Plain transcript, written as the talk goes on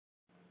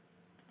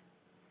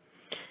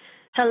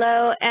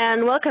Hello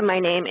and welcome. My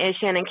name is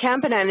Shannon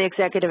Kemp and I'm the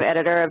Executive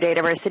Editor of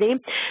DATAVERSITY.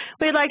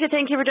 We'd like to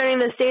thank you for joining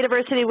this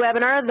DATAVERSITY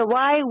webinar, The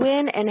Why,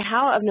 When, and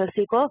How of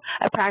NoSQL,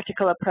 a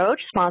Practical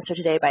Approach, sponsored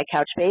today by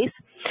Couchbase.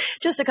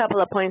 Just a couple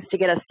of points to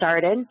get us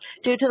started.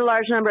 Due to the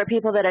large number of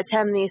people that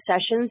attend these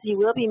sessions, you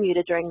will be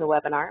muted during the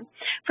webinar.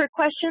 For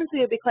questions,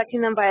 we will be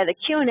collecting them via the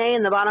Q&A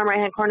in the bottom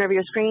right-hand corner of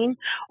your screen,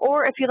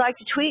 or if you'd like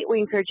to tweet,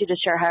 we encourage you to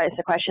share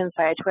the questions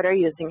via Twitter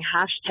using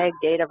hashtag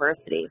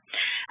DATAVERSITY.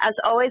 As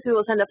always, we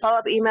will send a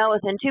follow-up email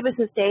within 2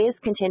 business days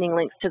containing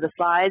links to the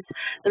slides,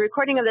 the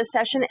recording of this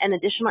session, and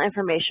additional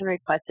information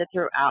requested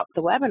throughout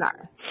the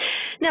webinar.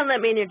 Now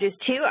let me introduce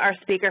to you our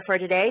speaker for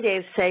today,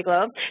 Dave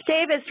Saglow.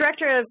 Dave is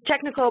Director of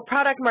Technical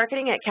Product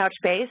Marketing at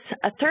Couchbase,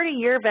 a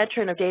 30-year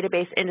veteran of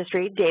database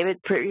industry.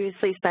 David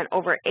previously spent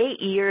over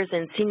 8 years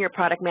in senior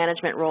product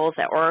management roles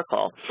at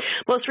Oracle.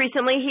 Most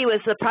recently, he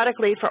was the product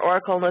lead for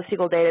Oracle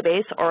NoSQL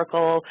Database,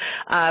 Oracle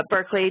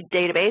Berkeley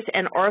Database,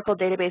 and Oracle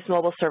Database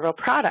Mobile Server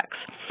products.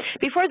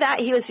 Before that,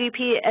 he was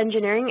VP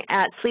Engineering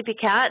at Sleepy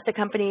Cat, the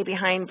company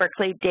behind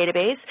Berkeley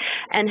Database,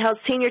 and held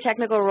senior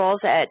technical roles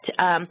at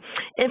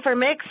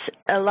Informix,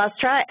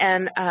 Lustra,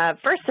 and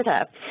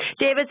Versita.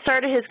 David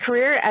started his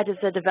career as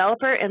a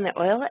developer in the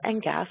oil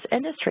and gas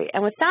industry.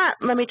 And with that,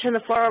 let me turn the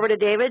floor over to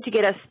David to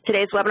get us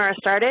today's webinar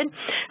started.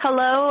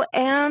 Hello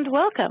and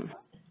welcome.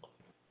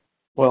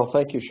 Well,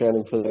 thank you,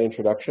 Shannon, for the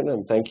introduction,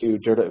 and thank you,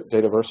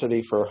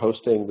 DATAVERSITY, for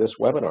hosting this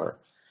webinar.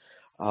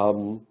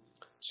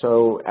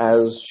 So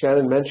as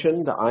Shannon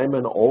mentioned, I'm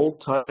an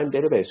old-time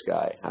database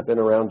guy. I've been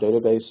around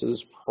databases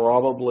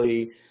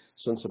probably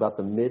since about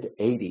the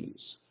mid-'80s.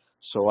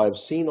 So I've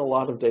seen a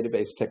lot of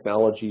database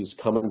technologies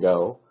come and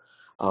go.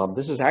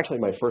 This is actually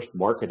my first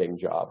marketing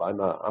job. I'm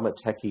a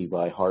techie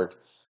by heart.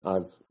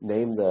 I've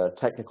named the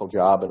technical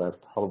job, and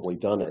I've probably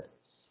done it.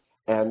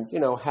 And, you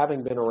know,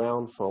 having been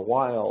around for a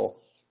while,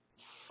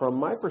 from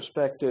my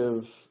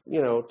perspective,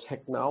 you know,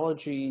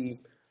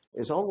 technology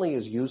is only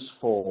as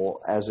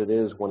useful as it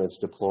is when it's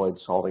deployed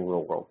solving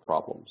real-world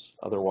problems.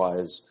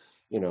 Otherwise,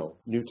 you know,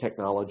 new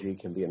technology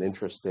can be an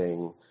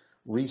interesting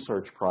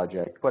research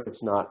project, but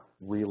it's not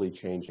really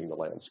changing the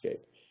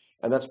landscape.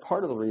 And that's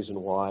part of the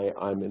reason why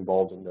I'm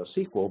involved in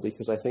NoSQL,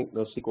 because I think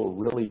NoSQL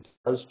really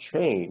does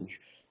change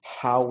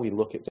how we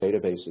look at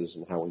databases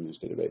and how we use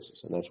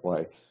databases. And that's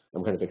why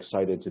I'm kind of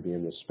excited to be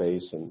in this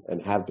space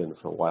and have been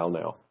for a while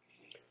now.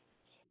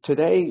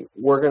 Today,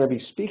 we're going to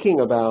be speaking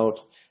about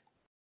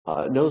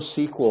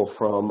NoSQL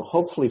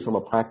hopefully from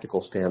a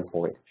practical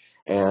standpoint,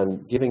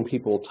 and giving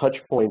people touch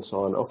points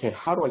on, okay,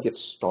 how do I get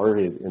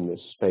started in this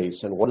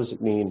space, and what does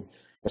it mean,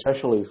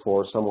 especially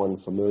for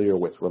someone familiar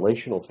with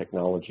relational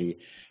technology,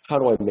 how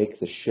do I make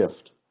the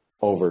shift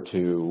over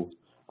to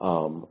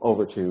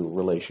NoSQL?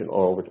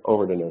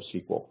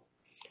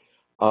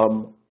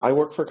 I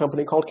work for a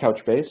company called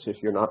Couchbase.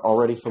 If you're not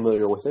already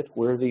familiar with it,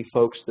 we're the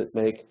folks that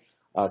make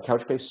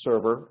Couchbase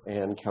Server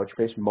and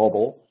Couchbase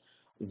Mobile.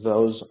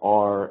 Those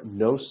are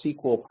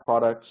NoSQL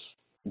products,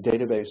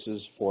 databases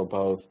for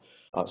both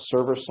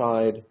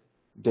server-side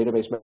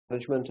database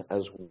management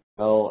as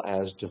well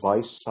as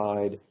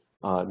device-side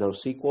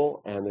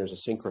NoSQL, and there's a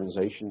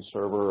synchronization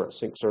server, a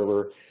sync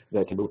server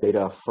that can move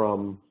data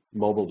from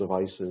mobile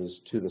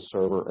devices to the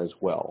server as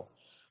well.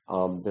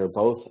 They're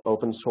both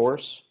open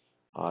source,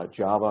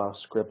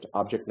 JavaScript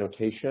object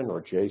notation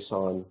or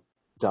JSON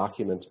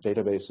document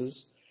databases,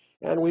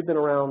 and we've been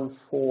around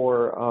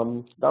for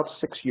about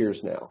 6 years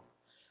now.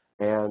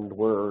 And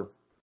we're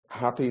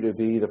happy to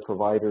be the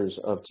providers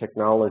of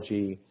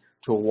technology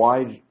to a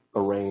wide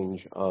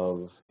range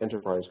of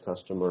enterprise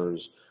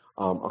customers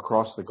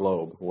across the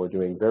globe. We're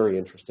doing very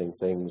interesting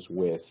things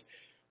with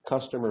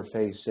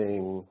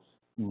customer-facing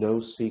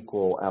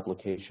NoSQL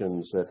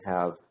applications that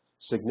have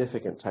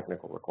significant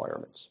technical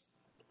requirements.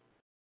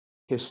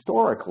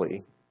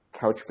 Historically,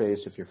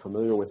 Couchbase, if you're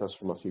familiar with us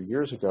from a few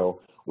years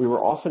ago, we were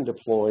often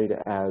deployed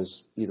as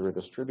either a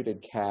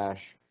distributed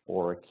cache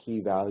or a key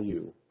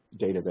value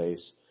database,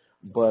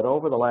 but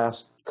over the last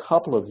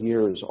couple of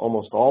years,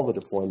 almost all the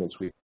deployments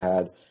we've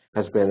had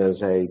has been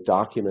as a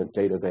document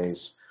database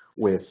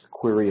with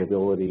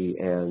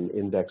queryability and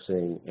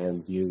indexing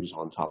and views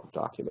on top of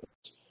documents.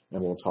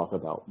 And we'll talk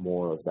about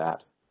more of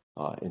that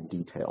in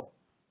detail.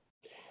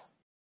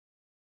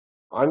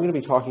 I'm going to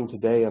be talking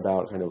today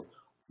about kind of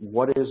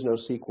what is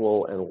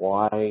NoSQL and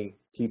why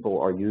people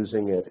are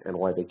using it and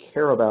why they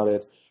care about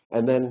it,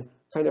 and then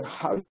kind of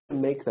how to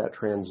make that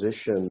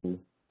transition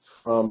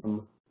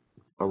from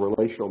a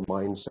relational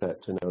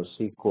mindset to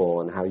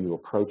NoSQL and how you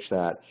approach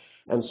that,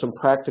 and some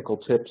practical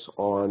tips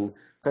on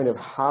kind of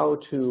how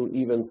to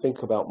even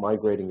think about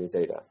migrating your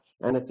data.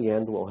 And at the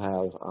end, we'll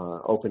have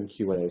open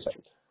Q&A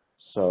session.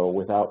 So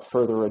without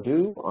further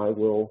ado, I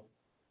will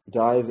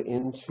dive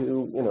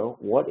into, you know,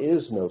 what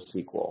is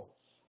NoSQL?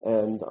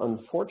 And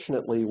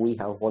unfortunately, we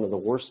have one of the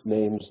worst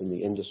names in the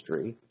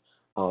industry.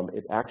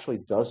 It actually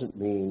doesn't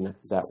mean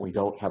that we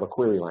don't have a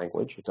query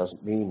language. It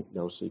doesn't mean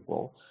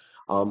NoSQL.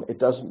 It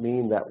doesn't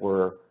mean that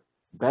we're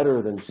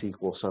better than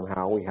SQL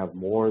somehow. We have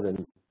more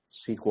than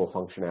SQL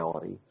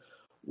functionality.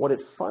 what it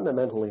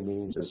fundamentally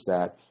means is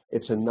that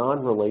it's a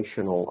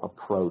non-relational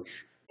approach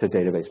to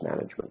database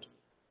management.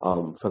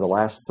 For the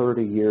last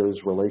 30 years,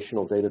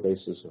 relational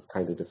databases have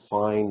kind of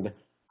defined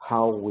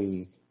how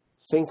we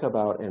think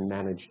about and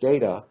manage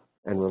data,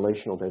 and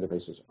relational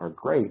databases are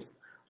great.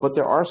 But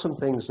there are some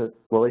things that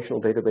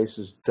relational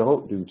databases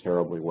don't do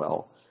terribly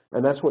well,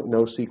 and that's what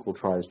NoSQL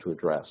tries to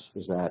address,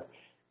 is that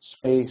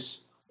space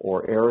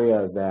or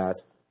area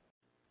that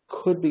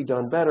could be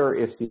done better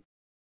if the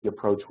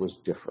approach was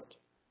different.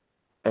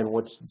 And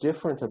what's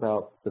different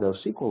about the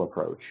NoSQL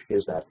approach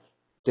is that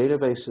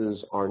databases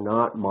are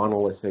not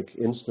monolithic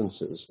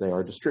instances, they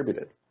are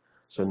distributed.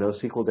 So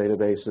NoSQL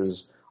databases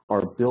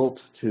are built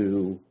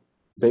to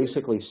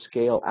basically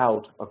scale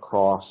out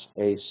across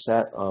a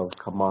set of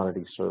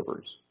commodity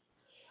servers.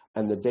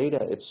 And the data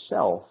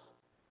itself,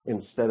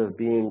 instead of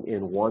being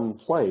in one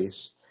place,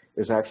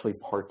 is actually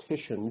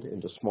partitioned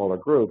into smaller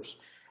groups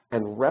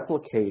and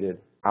replicated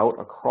out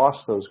across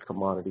those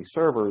commodity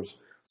servers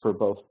for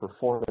both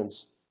performance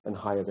and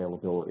high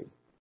availability.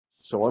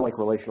 So unlike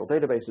relational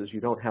databases, you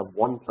don't have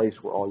one place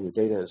where all your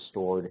data is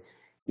stored,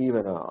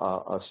 even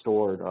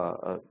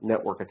a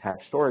network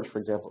attached storage, for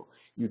example.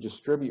 You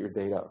distribute your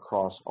data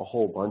across a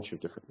whole bunch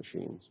of different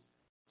machines.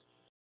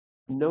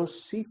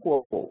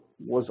 NoSQL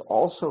was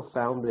also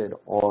founded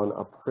on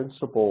a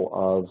principle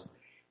of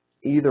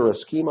either a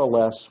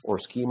schema-less or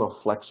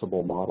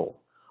schema-flexible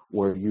model,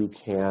 where you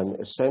can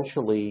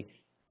essentially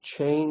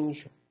change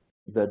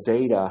the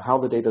data, how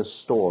the data is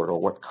stored,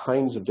 or what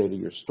kinds of data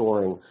you're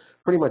storing,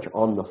 pretty much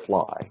on the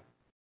fly.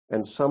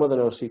 And some of the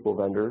NoSQL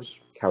vendors,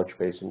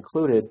 Couchbase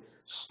included,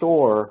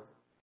 store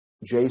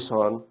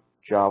JSON,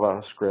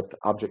 JavaScript,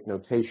 object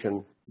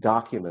notation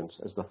documents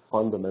as the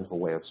fundamental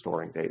way of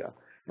storing data.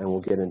 And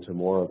we'll get into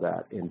more of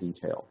that in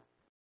detail.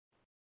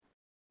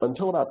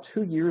 Until about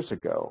 2 years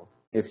ago,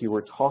 if you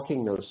were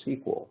talking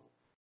NoSQL,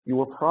 you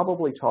were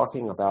probably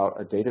talking about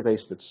a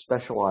database that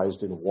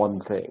specialized in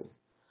one thing.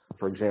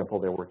 For example,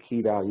 there were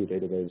key value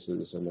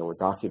databases, and there were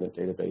document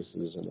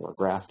databases, and there were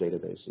graph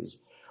databases.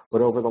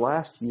 But over the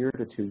last year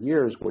to 2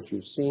 years, what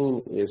you've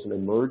seen is an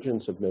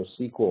emergence of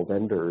NoSQL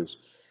vendors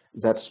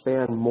that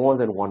span more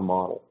than one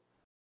model.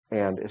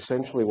 And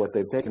essentially what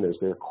they've taken is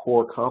their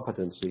core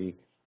competency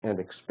and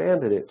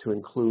expanded it to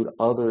include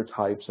other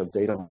types of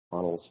data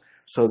models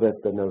so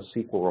that the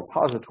NoSQL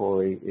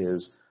repository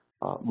is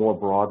more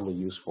broadly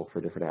useful for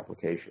different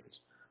applications.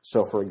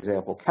 So for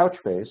example,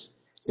 Couchbase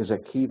is a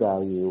key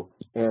value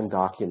and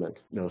document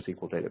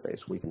NoSQL database.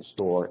 We can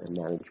store and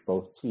manage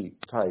both key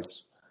types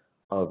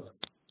of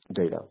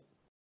data.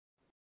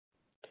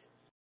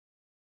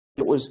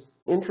 It was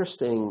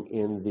interesting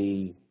in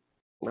the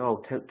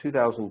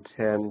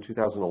 2010,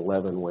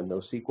 2011, when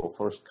NoSQL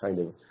first kind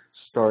of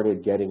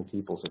started getting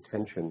people's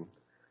attention.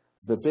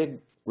 The big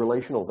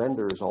relational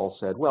vendors all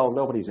said, well,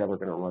 nobody's ever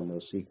going to run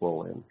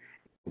NoSQL in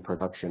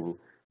production.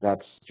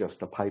 That's just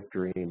a pipe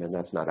dream, and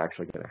that's not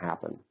actually going to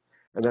happen.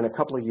 And then a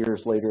couple of years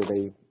later,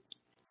 they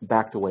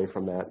backed away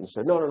from that and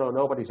said, no,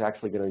 nobody's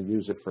actually going to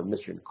use it for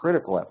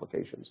mission-critical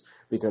applications,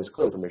 because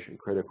clearly for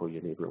mission-critical,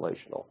 you need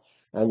relational.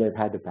 And they've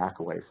had to back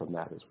away from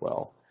that as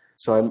well.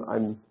 So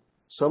I'm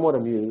somewhat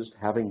amused,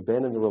 having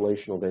been in the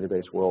relational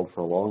database world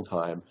for a long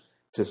time,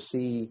 to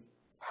see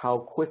how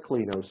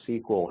quickly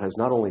NoSQL has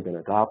not only been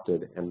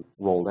adopted and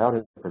rolled out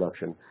in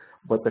production,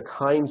 but the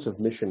kinds of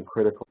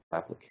mission-critical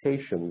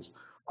applications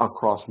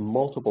across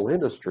multiple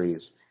industries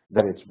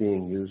that it's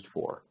being used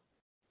for.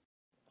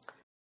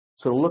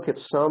 So to look at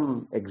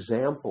some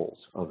examples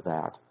of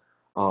that,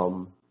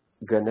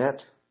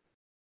 Gannett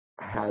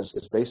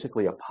is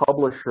basically a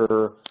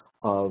publisher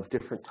of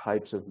different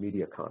types of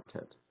media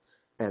content.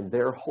 And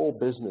their whole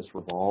business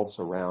revolves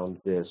around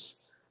this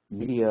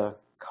media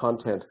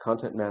content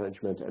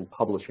management and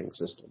publishing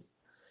system.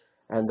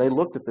 And they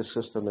looked at the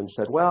system and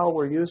said, well,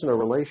 we're using a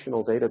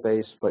relational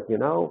database, but you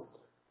know,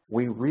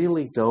 we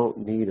really don't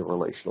need a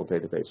relational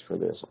database for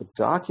this. A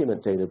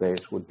document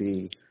database would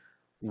be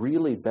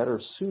really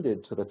better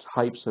suited to the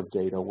types of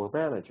data we're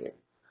managing.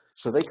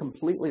 So they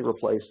completely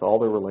replaced all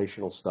their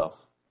relational stuff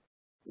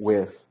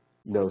with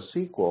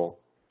NoSQL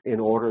in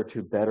order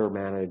to better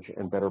manage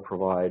and better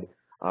provide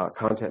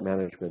content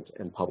management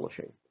and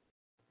publishing.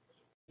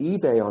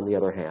 eBay, on the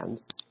other hand,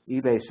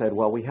 eBay said,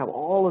 well, we have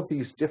all of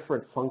these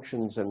different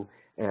functions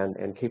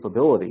and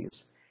capabilities,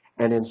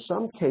 and in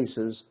some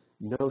cases,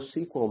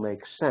 NoSQL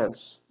makes sense,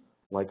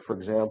 like, for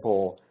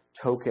example,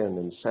 token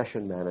and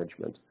session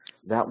management.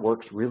 That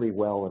works really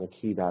well in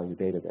a key value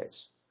database.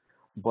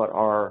 But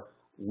our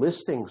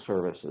listing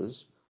services,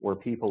 where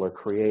people are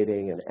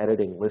creating and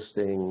editing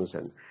listings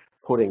and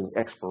putting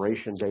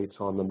expiration dates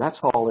on them, that's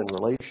all in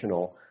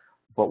relational.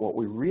 But what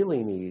we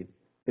really need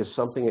is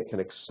something that can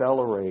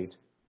accelerate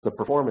the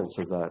performance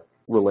of that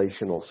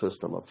relational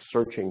system of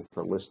searching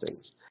for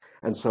listings.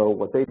 And so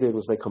what they did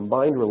was they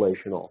combined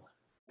relational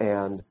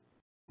and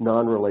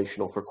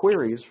non-relational for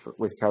queries,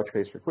 with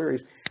Couchbase for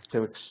queries,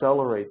 to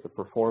accelerate the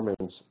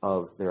performance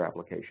of their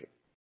application.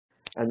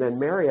 And then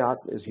Marriott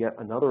is yet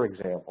another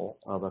example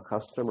of a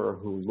customer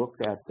who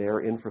looked at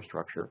their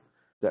infrastructure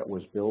that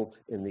was built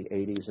in the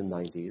 80s and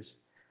 90s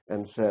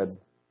and said,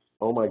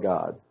 oh my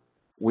God,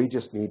 we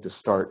just need to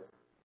start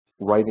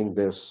writing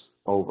this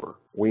over.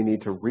 We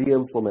need to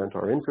re-implement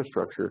our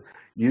infrastructure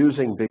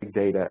using big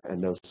data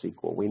and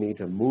NoSQL. We need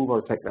to move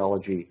our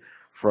technology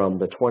from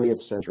the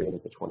 20th century into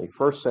the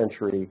 21st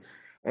century,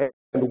 and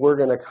we're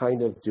going to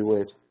kind of do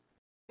it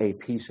a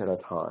piece at a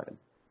time.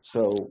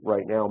 So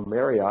right now,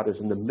 Marriott is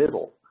in the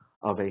middle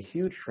of a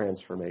huge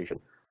transformation,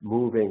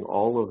 moving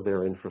all of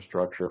their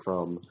infrastructure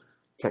from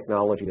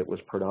technology that was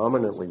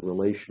predominantly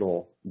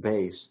relational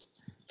based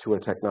to a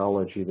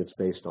technology that's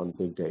based on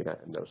big data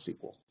and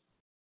NoSQL.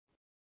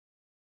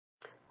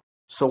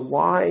 So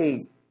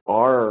why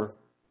are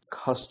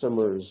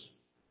customers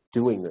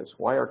doing this?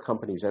 Why are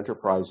companies,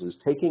 enterprises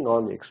taking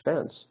on the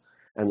expense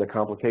and the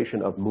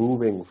complication of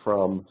moving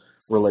from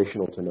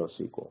relational to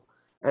NoSQL?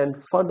 And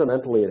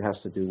fundamentally, it has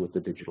to do with the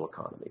digital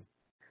economy.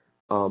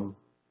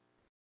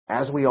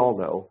 As we all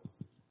know,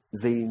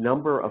 the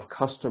number of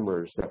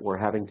customers that we're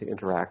having to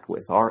interact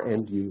with, our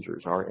end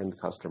users, our end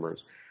customers,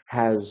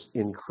 has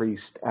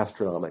increased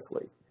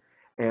astronomically.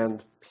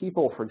 And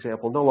people, for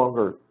example, no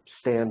longer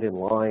stand in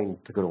line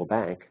to go to a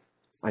bank.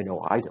 I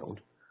know I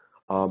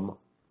don't.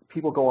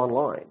 People go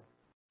online.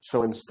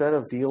 So instead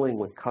of dealing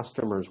with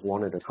customers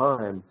one at a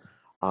time,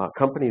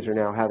 companies are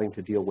now having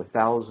to deal with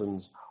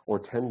thousands or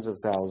tens of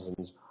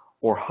thousands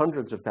or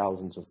hundreds of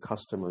thousands of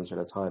customers at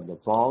a time. The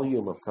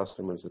volume of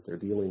customers that they're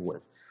dealing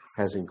with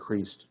has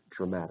increased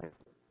dramatically.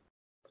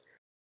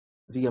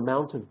 The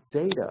amount of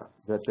data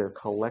that they're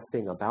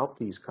collecting about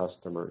these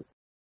customers,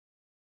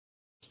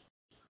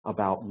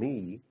 about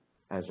me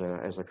as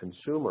a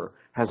consumer,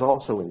 has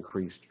also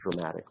increased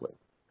dramatically.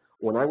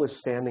 When I was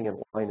standing in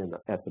line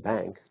at the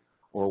bank,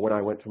 or when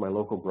I went to my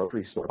local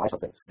grocery store to buy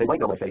something, they might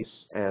know my face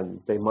and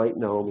they might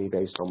know me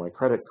based on my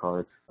credit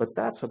card, but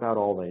that's about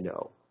all they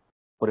know.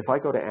 But if I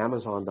go to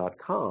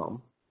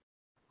Amazon.com,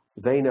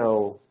 they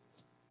know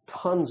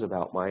tons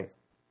about my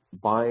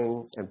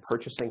buying and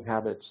purchasing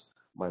habits,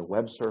 my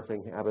web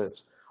surfing habits,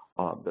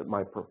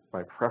 my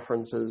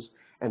preferences.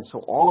 And so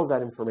all of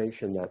that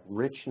information, that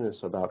richness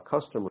about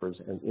customers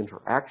and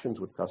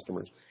interactions with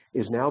customers,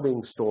 is now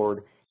being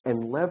stored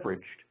and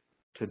leveraged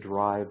to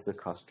drive the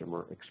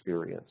customer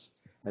experience.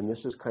 And this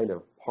is kind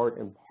of part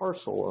and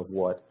parcel of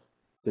what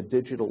the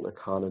digital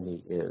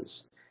economy is.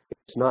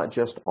 It's not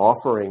just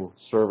offering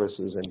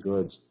services and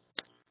goods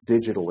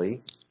digitally,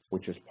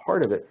 which is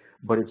part of it,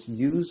 but it's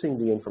using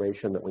the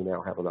information that we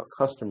now have about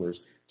customers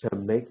to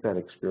make that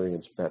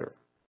experience better.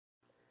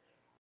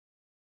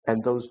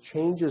 And those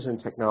changes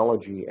in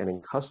technology and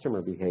in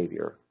customer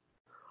behavior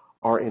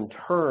are in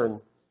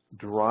turn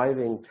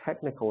driving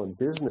technical and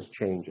business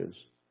changes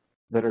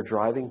that are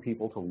driving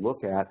people to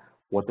look at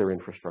what their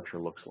infrastructure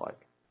looks like.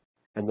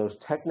 And those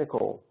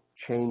technical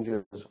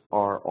changes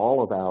are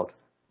all about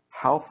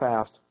how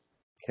fast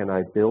can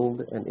I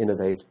build and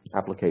innovate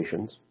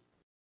applications?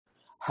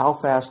 How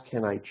fast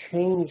can I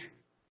change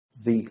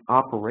the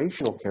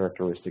operational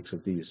characteristics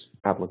of these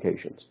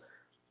applications?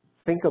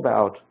 Think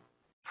about,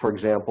 for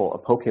example, a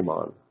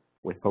Pokemon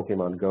with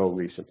Pokemon Go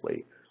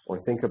recently, or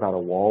think about a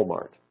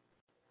Walmart.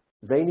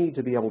 They need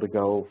to be able to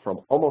go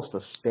from almost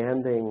a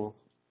standing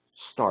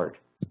start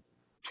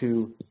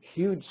to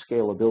huge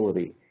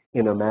scalability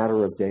in a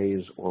matter of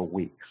days or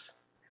weeks.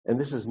 And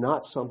this is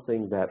not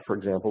something that, for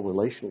example,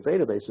 relational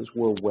databases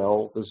were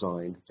well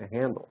designed to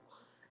handle.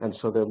 And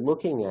so they're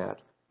looking at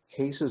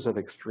cases of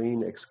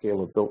extreme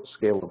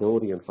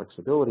scalability and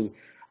flexibility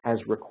as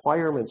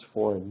requirements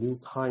for a new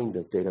kind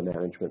of data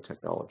management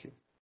technology.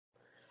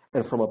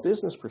 And from a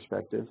business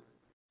perspective,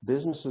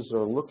 businesses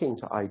are looking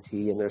to IT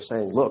and they're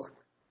saying, look,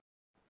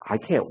 I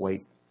can't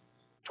wait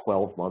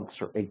 12 months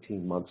or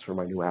 18 months for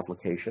my new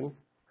application.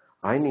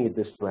 I need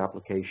this new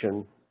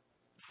application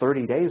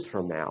 30 days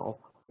from now,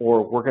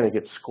 or we're going to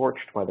get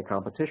scorched by the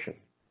competition.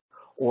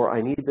 Or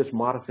I need this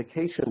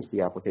modification to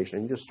the application.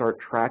 I need to start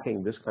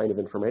tracking this kind of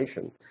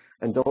information.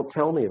 And don't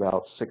tell me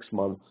about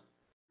 6-month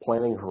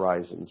planning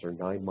horizons or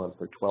 9 months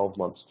or 12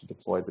 months to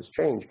deploy this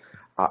change.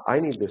 I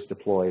need this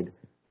deployed,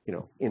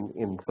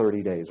 in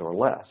 30 days or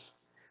less.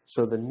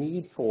 So the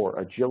need for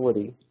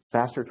agility,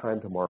 faster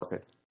time to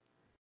market,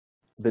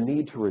 the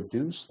need to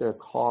reduce their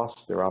costs,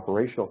 their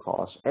operational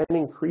costs, and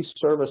increase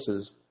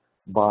services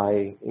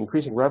by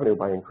increasing revenue,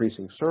 by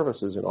increasing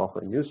services and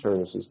offering new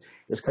services,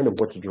 is kind of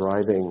what's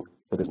driving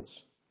the business.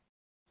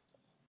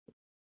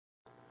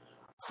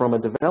 From a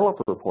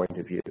developer point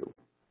of view,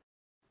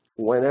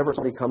 whenever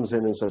somebody comes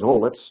in and says, oh,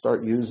 let's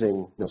start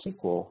using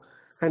NoSQL,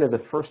 kind of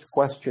the first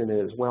question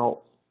is,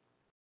 well,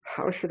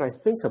 how should I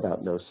think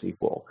about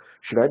NoSQL?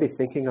 Should I be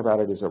thinking about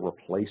it as a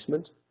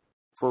replacement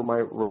for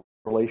my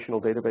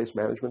relational database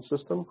management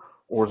system,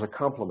 or as a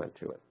complement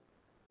to it?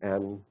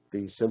 And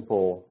the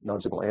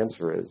non-simple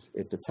answer is,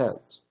 it depends.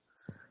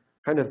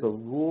 Kind of the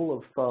rule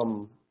of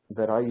thumb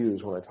that I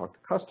use when I talk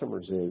to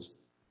customers is,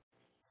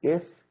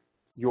 if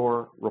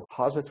your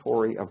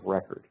repository of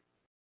record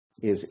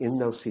is in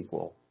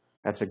NoSQL,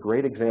 that's a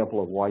great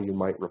example of why you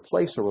might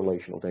replace a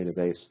relational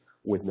database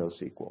with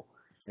NoSQL.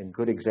 And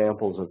good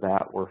examples of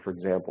that were, for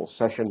example,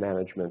 session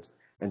management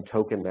and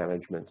token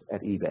management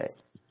at eBay.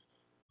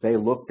 They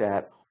looked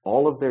at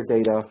all of their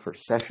data for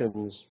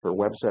sessions, for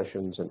web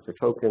sessions, and for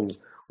tokens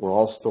were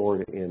all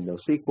stored in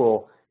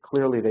NoSQL.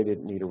 Clearly, they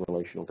didn't need a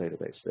relational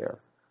database there.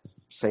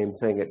 Same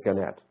thing at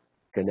Gannett.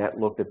 Gannett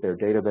looked at their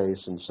database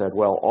and said,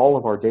 well, all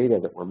of our data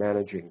that we're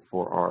managing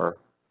for our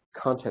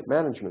content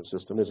management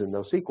system is in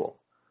NoSQL.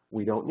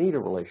 We don't need a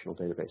relational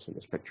database in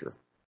this picture.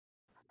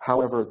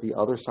 However, the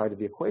other side of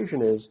the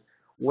equation is,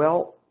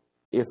 well,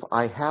 if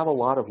I have a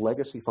lot of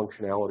legacy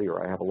functionality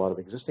or I have a lot of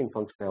existing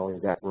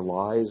functionality that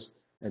relies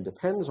and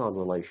depends on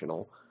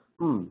relational,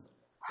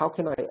 how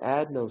can I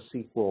add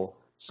NoSQL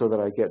so that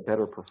I get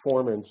better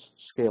performance,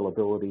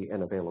 scalability,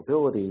 and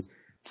availability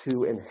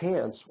to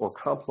enhance or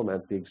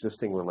complement the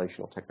existing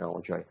relational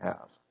technology I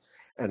have?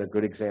 And a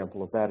good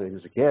example of that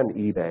is, again,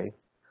 eBay,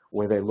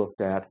 where they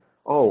looked at,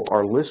 oh,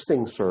 our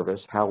listing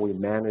service, how we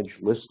manage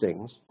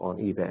listings on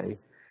eBay,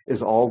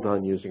 is all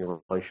done using a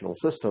relational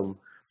system.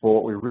 But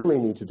what we really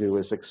need to do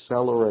is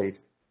accelerate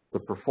the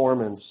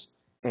performance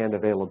and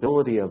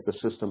availability of the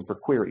system for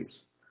queries.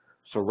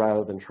 So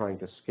rather than trying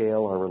to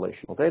scale our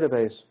relational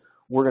database,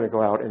 we're going to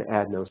go out and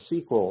add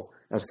NoSQL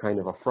as kind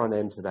of a front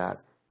end to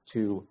that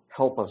to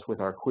help us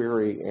with our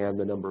query and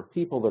the number of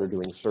people that are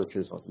doing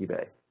searches on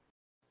eBay.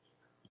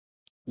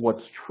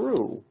 What's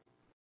true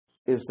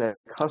is that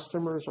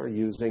customers are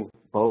using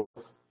both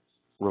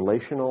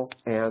relational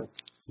and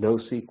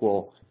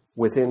NoSQL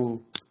within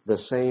the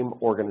same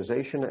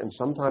organization and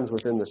sometimes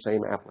within the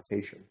same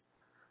application.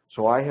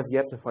 So I have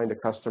yet to find a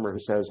customer who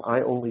says,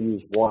 I only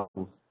use one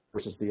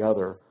versus the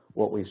other.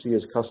 What we see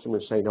is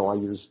customers say, no, I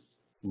use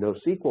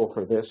NoSQL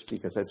for this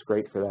because that's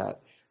great for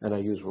that, and I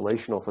use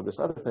relational for this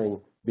other thing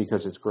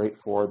because it's great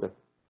for the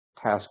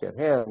task at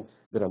hand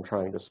that I'm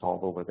trying to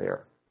solve over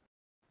there.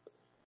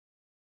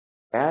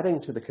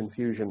 Adding to the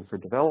confusion for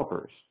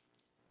developers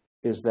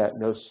is that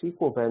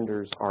NoSQL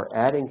vendors are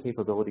adding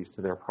capabilities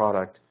to their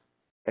product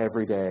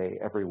every day,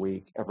 every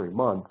week, every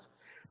month,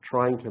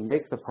 trying to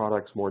make the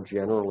products more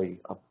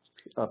generally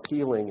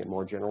appealing and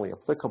more generally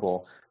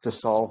applicable to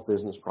solve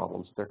business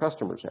problems that their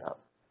customers have.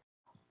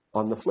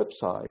 On the flip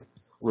side,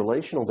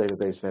 relational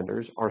database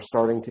vendors are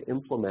starting to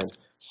implement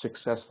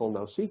successful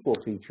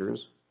NoSQL features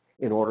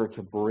in order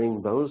to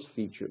bring those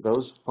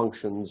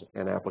functions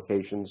and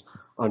applications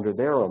under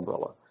their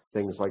umbrella.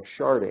 Things like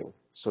sharding,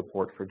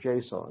 support for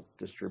JSON,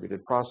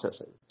 distributed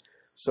processing.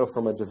 So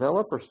from a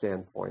developer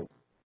standpoint,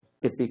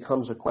 it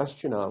becomes a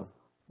question of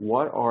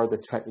what are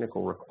the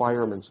technical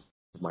requirements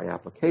of my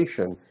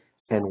application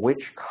and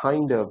which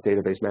kind of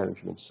database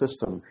management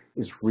system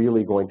is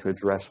really going to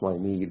address my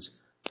needs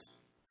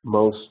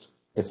most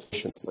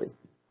efficiently,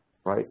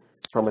 right?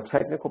 From a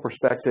technical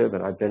perspective,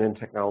 and I've been in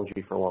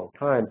technology for a long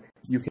time,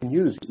 you can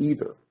use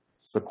either.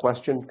 The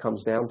question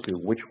comes down to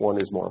which one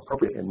is more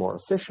appropriate and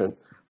more efficient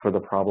for the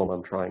problem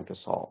I'm trying to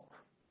solve.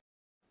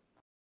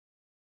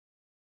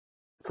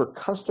 For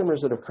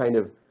customers that have kind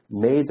of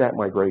made that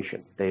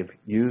migration, they've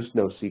used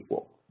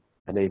NoSQL,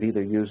 and they've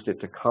either used it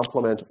to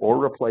complement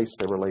or replace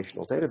their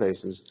relational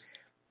databases,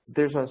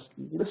 there's a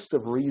list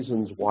of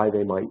reasons why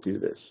they might do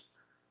this.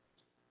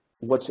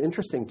 What's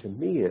interesting to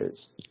me is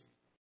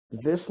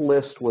this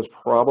list was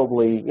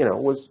probably,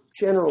 was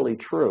generally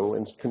true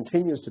and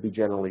continues to be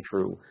generally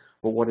true,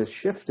 but what has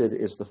shifted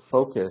is the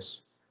focus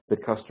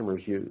that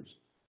customers use.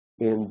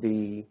 In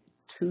the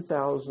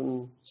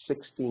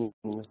 2016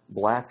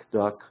 Black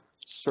Duck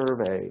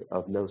survey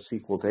of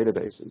NoSQL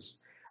databases,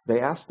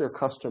 they asked their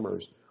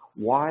customers,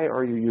 why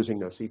are you using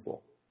NoSQL?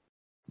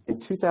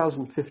 In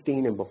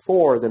 2015 and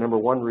before, the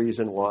 #1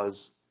 reason was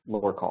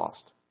lower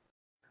cost.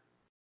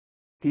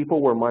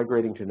 People were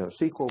migrating to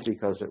NoSQL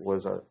because it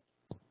was a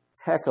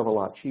heck of a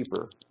lot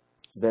cheaper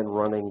than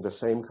running the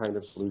same kind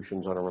of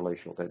solutions on a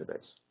relational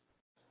database.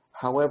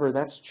 However,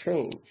 that's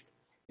changed.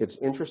 It's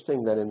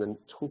interesting that in the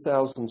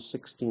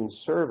 2016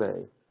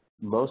 survey,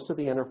 most of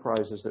the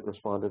enterprises that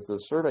responded to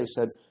the survey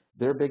said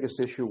their biggest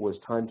issue was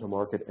time to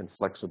market and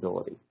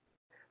flexibility.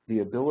 The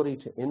ability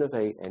to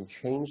innovate and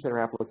change their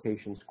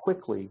applications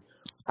quickly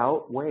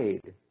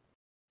outweighed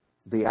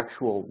the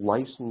actual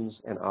license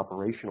and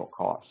operational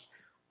costs.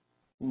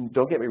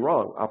 Don't get me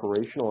wrong,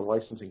 operational and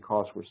licensing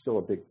costs were still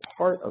a big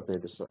part of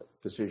their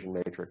decision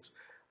matrix,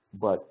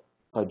 but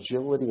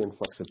agility and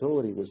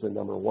flexibility was the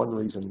 #1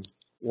 reason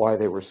why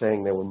they were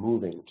saying they were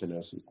moving to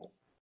NoSQL.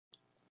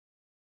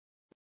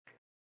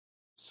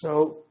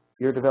 So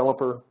you're a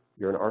developer,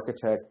 you're an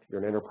architect, you're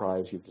an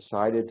enterprise, you've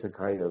decided to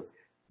kind of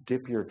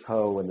dip your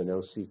toe in the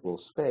NoSQL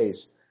space.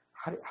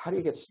 How do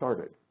you get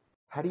started?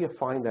 How do you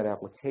find that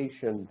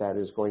application that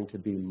is going to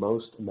be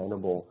most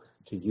amenable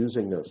to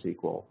using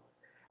NoSQL?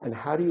 And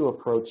how do you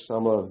approach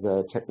some of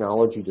the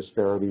technology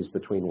disparities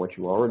between what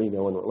you already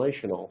know in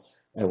relational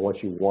and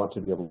what you want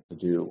to be able to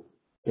do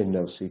in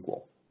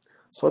NoSQL?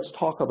 So let's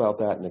talk about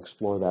that and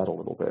explore that a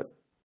little bit.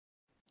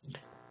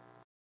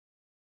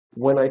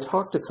 When I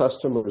talk to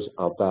customers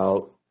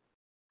about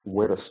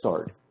where to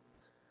start,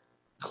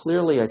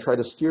 clearly I try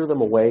to steer them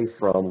away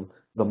from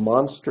the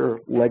monster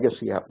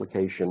legacy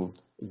application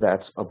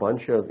that's a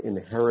bunch of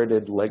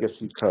inherited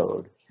legacy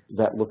code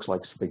that looks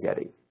like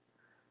spaghetti.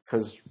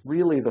 because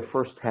really the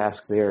first task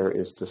there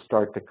is to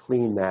start to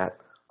clean that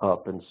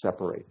up and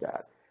separate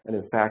that. And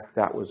in fact,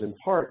 that was in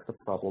part the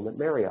problem that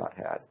Marriott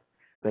had.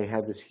 They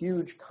had this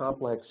huge,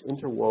 complex,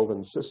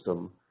 interwoven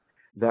system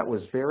that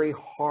was very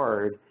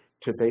hard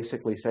to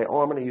basically say,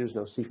 oh, I'm going to use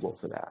NoSQL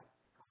for that.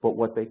 But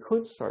what they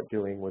could start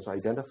doing was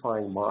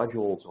identifying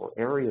modules or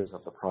areas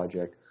of the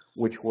project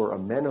which were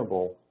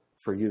amenable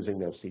for using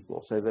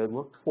NoSQL. So they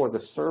looked for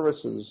the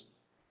services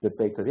that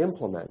they could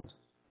implement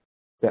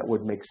that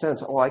would make sense.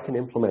 Oh, I can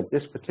implement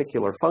this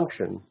particular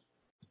function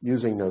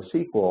using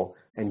NoSQL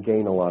and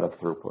gain a lot of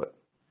throughput.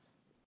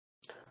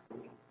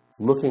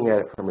 Looking at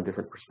it from a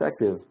different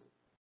perspective,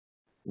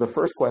 the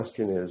first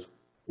question is,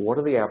 what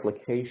are the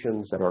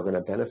applications that are going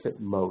to benefit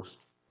most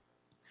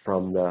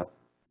from the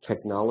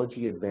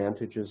technology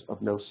advantages of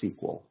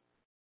NoSQL?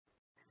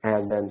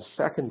 And then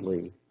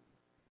secondly,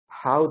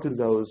 how do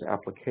those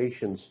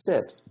applications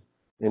fit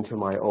into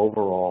my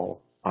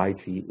overall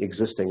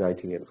existing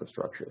IT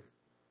infrastructure?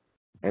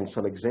 And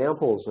some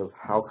examples of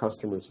how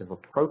customers have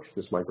approached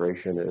this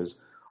migration is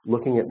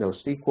looking at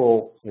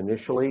NoSQL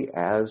initially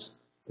as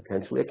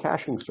potentially a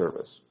caching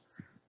service.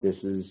 This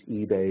is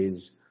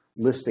eBay's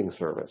listing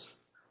service.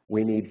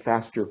 We need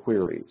faster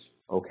queries.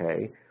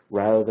 Okay,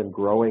 rather than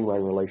growing my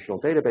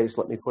relational database,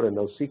 let me put a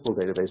NoSQL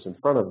database in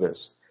front of this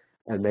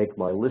and make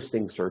my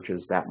listing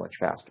searches that much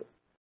faster.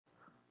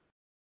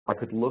 I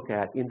could look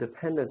at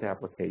independent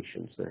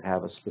applications that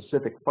have a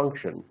specific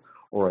function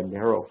or a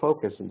narrow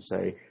focus and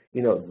say,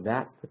 you know,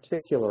 that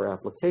particular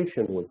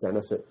application would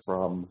benefit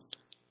from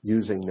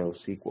using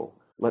NoSQL.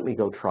 Let me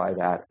go try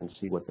that and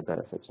see what the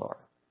benefits are.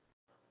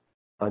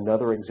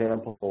 Another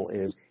example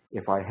is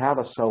if I have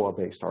a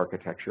SOA-based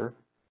architecture,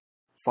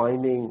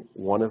 finding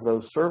one of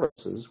those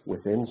services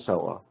within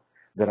SOA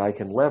that I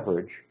can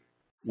leverage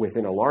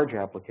within a large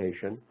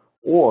application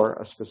or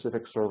a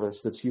specific service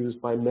that's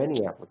used by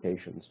many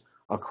applications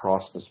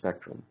across the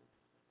spectrum.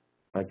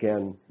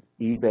 Again,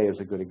 eBay is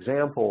a good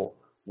example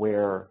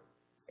where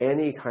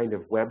any kind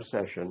of web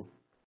session,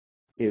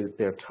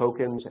 their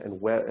tokens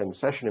and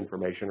session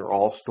information are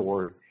all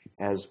stored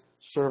as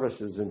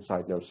services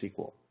inside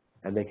NoSQL.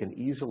 And they can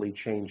easily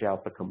change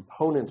out the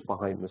components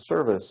behind the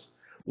service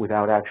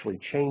without actually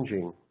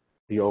changing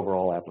the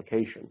overall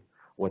application.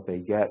 What they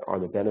get are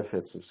the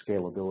benefits of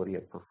scalability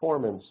and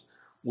performance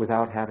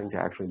without having to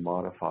actually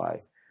modify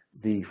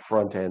the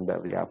front end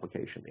of the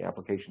application. The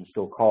application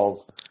still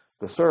calls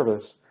the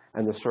service,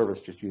 and the service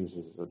just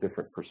uses a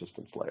different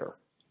persistence layer.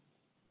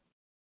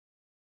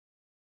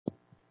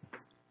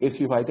 If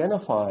you've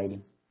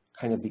identified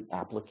kind of the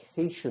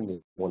application that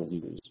you want to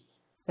use,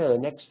 the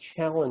next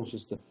challenge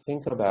is to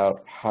think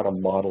about how to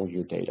model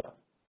your data,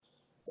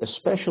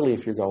 especially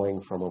if you're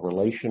going from a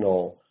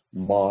relational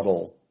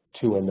model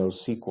to a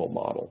NoSQL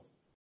model.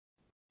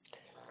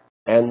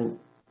 And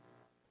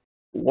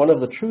one of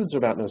the truths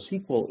about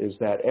NoSQL is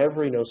that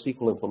every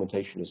NoSQL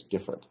implementation is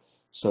different.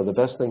 So the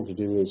best thing to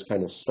do is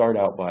kind of start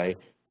out by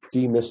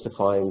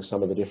demystifying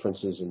some of the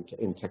differences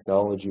in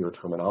technology or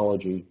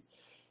terminology.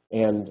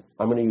 And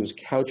I'm going to use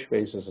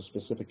Couchbase as a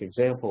specific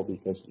example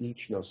because each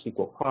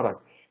NoSQL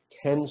product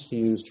tends to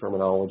use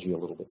terminology a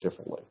little bit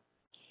differently.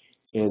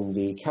 In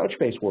the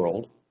Couchbase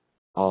world,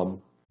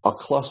 a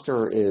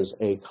cluster is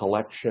a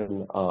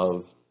collection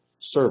of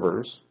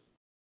servers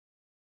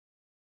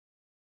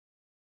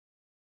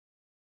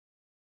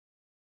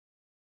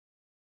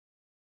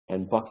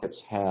and buckets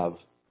have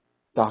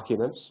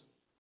documents,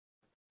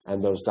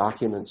 and those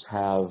documents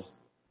have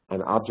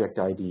an object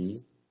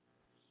ID,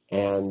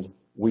 and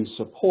we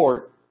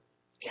support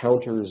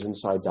counters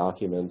inside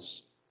documents,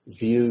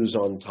 views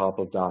on top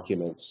of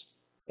documents,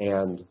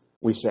 and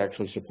we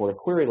actually support a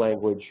query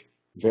language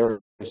very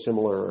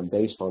similar and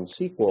based on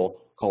SQL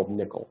called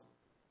NCL.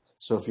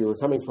 So if you were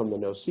coming from the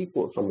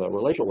NoSQL, from the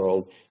relational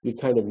world, you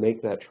kind of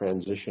make that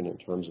transition in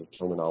terms of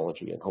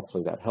terminology, and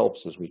hopefully that helps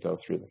as we go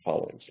through the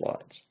following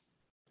slides.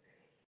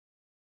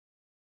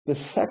 The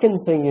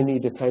second thing you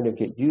need to kind of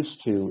get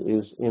used to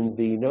is in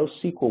the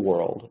NoSQL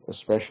world,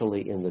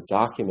 especially in the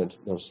document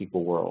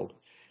NoSQL world,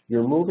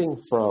 you're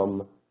moving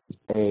from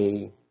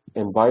an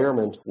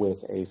environment with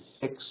a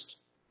fixed,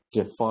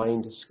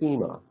 defined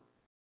schema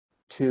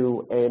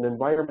to an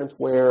environment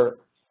where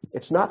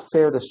it's not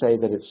fair to say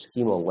that it's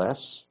schema-less.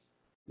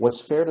 What's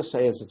fair to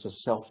say is it's a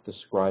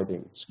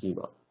self-describing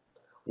schema,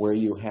 where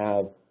you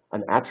have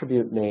an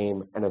attribute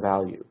name and a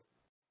value.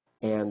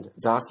 And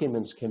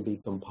documents can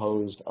be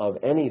composed of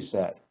any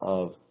set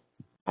of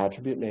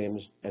attribute names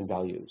and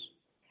values.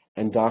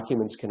 And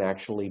documents can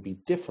actually be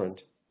different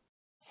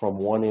from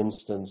one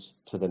instance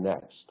to the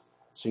next.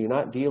 So you're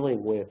not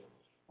dealing with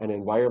an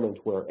environment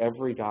where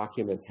every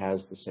document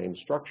has the same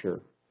structure.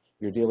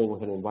 You're dealing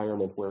with an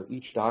environment where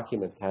each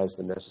document has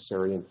the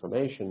necessary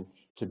information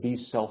to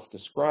be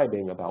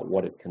self-describing about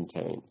what it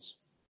contains.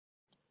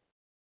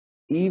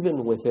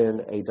 Even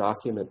within a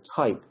document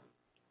type,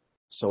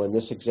 so in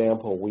this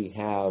example, we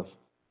have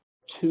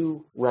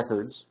two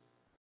records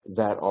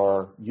that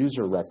are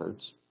user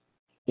records.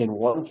 In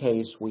one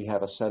case, we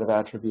have a set of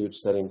attributes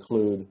that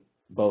include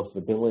both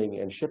the billing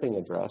and shipping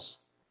address.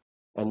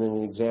 And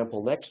then the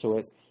example next to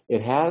it,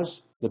 it has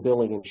the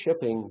billing and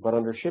shipping, but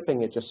under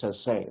shipping it just says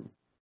same.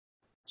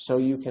 So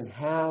you can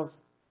have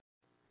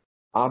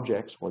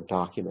objects or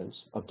documents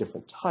of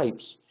different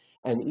types,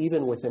 and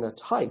even within a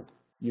type,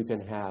 you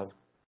can have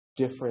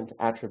different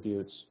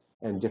attributes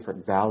and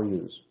different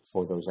values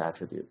for those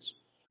attributes.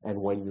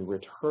 And when you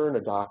return a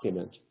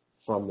document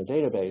from the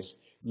database,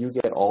 you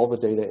get all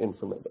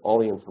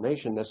the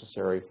information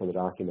necessary for the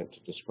document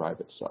to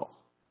describe itself.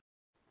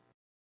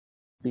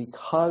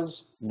 Because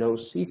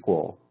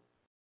NoSQL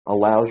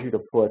allows you to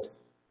put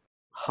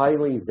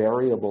highly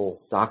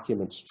variable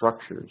document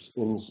structures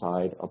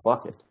inside a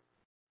bucket,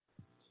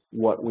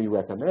 what we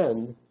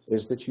recommend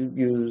is that you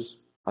use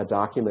a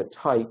document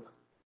type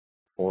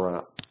or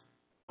an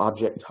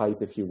object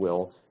type, if you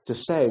will, to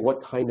say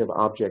what kind of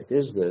object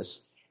is this,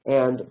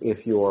 and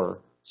if your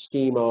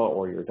schema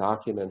or your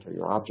document or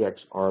your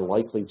objects are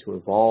likely to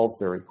evolve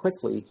very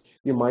quickly,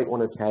 you might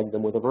want to tag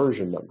them with a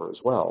version number as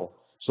well,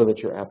 so that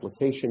your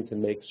application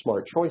can make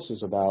smart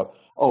choices about,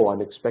 oh,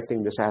 I'm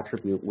expecting this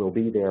attribute will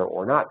be there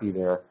or not be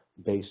there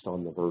based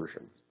on the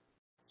version.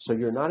 So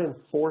you're not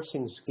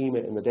enforcing schema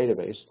in the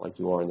database like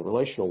you are in the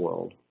relational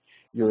world.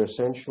 You're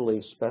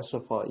essentially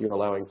you're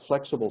allowing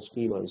flexible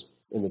schemas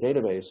in the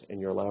database, and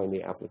you're allowing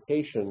the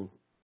application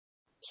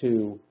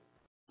to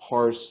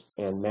parse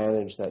and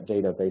manage that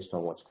data based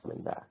on what's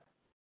coming back.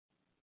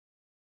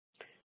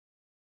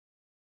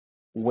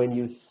 When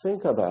you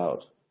think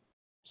about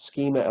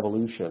schema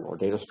evolution or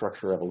data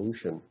structure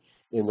evolution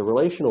in the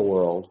relational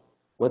world,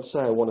 let's say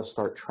I want to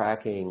start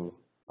tracking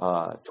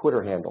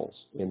Twitter handles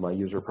in my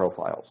user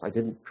profiles. I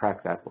didn't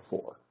track that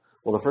before.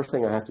 Well, the first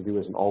thing I have to do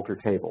is an alter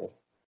table,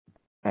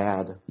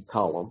 add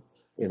column,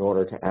 in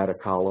order to add a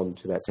column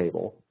to that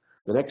table.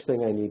 The next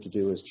thing I need to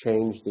do is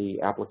change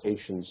the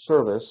application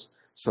service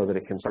so that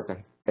it can start to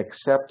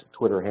accept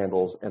Twitter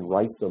handles and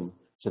write them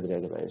to the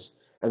database.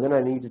 And then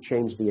I need to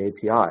change the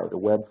API, the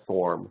web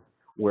form,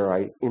 where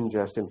I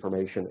ingest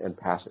information and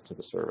pass it to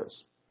the service.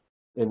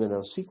 In the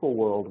NoSQL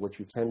world, what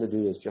you tend to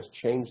do is just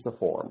change the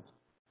form.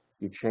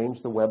 You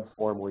change the web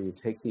form where you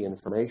take the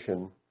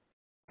information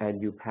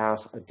and you pass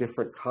a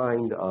different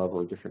kind of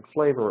or a different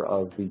flavor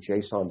of the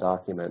JSON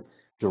document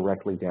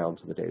directly down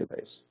to the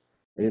database.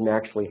 I didn't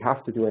actually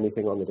have to do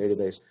anything on the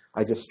database.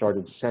 I just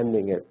started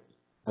sending it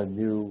a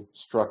new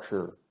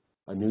structure,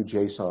 a new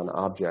JSON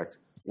object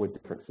with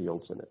different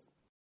fields in it.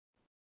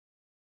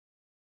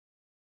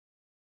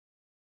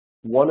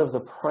 One of the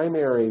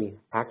primary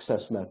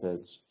access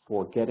methods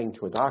for getting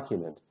to a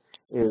document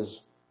is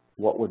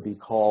what would be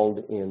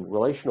called in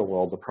relational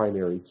world the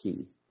primary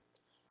key.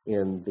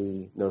 In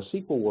the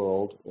NoSQL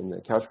world, in the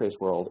Couchbase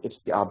world, it's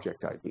the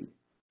object ID.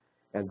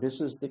 And this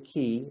is the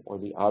key or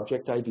the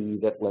object ID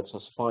that lets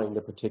us find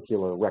a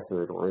particular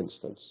record or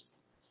instance.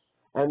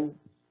 And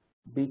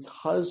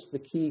because the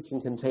key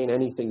can contain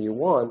anything you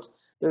want,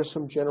 there's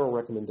some general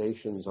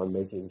recommendations on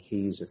making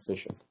keys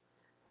efficient.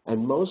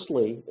 And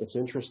mostly, it's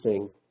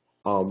interesting,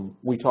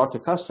 we talk to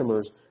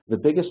customers, the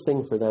biggest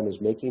thing for them is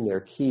making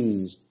their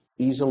keys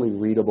easily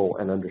readable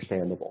and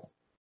understandable,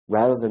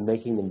 rather than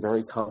making them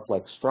very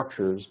complex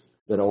structures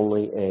that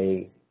only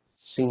a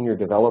senior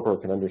developer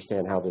can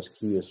understand how this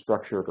key is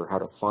structured or how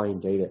to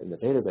find data in the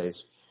database.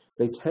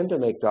 They tend to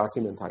make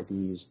document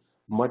IDs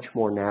much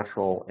more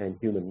natural and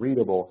human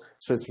readable,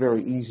 so it's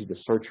very easy to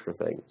search for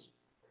things.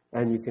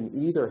 And you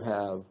can either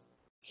have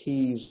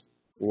keys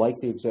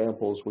like the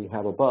examples we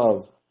have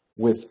above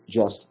with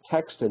just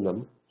text in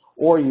them,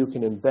 or you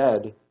can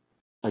embed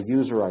a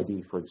user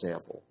ID, for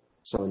example.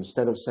 So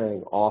instead of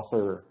saying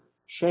author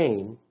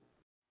Shane,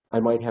 I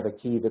might have a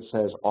key that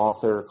says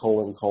author :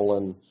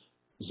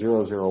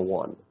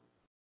 001.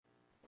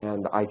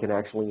 And I can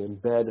actually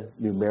embed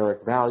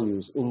numeric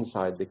values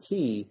inside the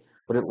key,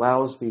 but it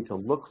allows me to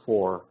look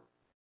for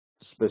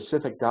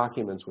specific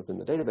documents within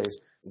the database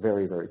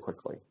very, very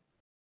quickly.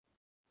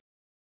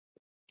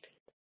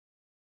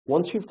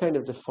 Once you've kind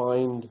of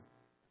defined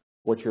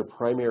what your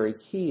primary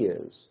key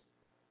is,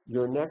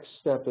 your next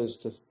step is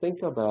to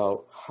think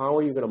about how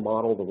are you going to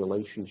model the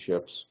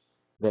relationships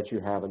that you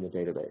have in the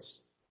database.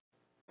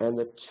 And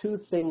the two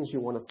things you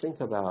want to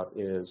think about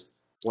is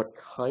what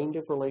kind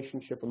of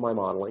relationship am I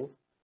modeling?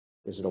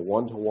 Is it a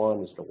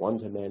one-to-one? Is it a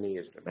one-to-many?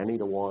 Is it a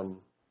many-to-one?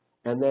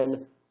 And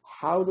then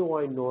how do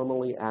I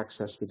normally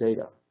access the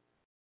data?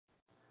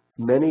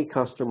 Many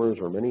customers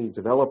or many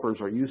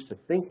developers are used to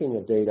thinking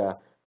of data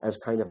as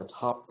kind of a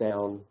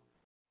top-down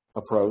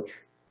approach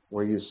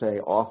where you say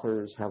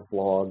authors have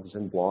blogs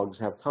and blogs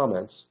have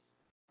comments.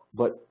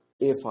 But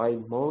if I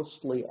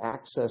mostly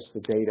access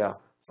the data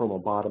from a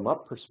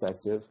bottom-up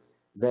perspective,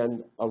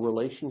 then a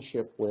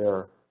relationship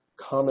where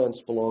comments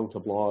belong to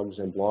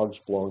blogs and blogs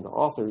belong to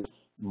authors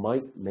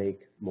might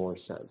make more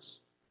sense.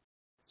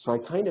 So I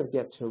kind of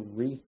get to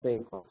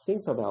rethink or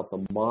think about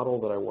the model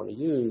that I want to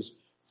use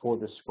for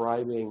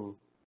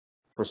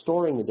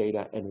storing the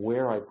data and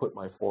where I put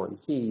my foreign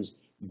keys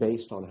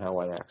based on how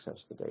I access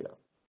the data.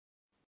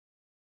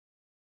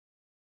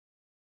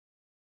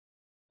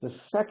 The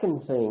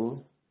second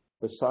thing,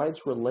 besides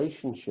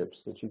relationships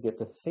that you get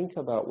to think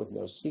about with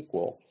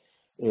NoSQL,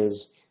 is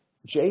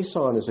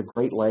JSON is a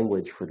great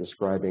language for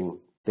describing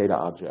data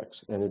objects,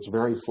 and it's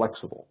very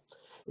flexible.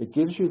 It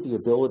gives you the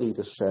ability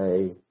to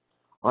say,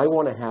 I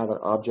want to have an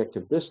object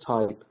of this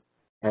type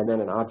and then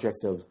an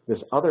object of this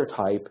other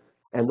type,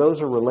 and those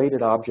are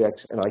related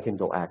objects, and I can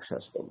go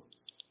access them.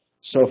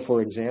 So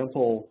for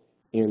example,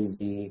 in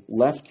the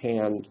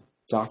left-hand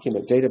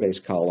document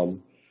database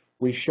column,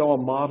 we show a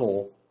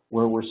model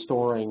where we're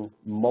storing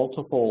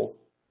multiple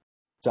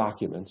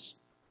documents.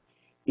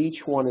 Each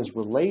one is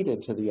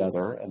related to the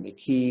other, and the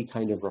key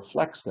kind of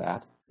reflects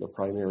that, the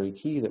primary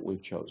key that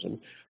we've chosen.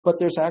 But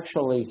there's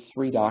actually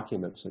 3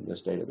 documents in this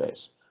database,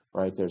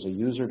 right? There's a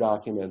user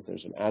document,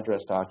 there's an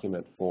address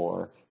document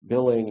for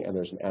billing, and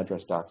there's an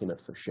address document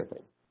for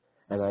shipping.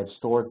 And I've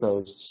stored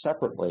those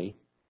separately,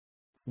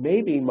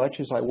 maybe much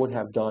as I would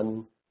have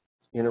done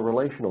in a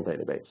relational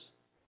database.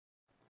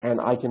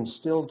 And I can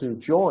still do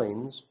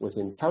joins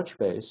within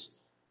Couchbase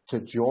to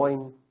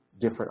join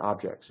different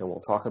objects, and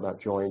we'll talk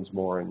about joins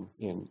more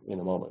in a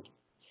moment.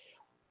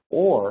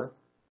 Or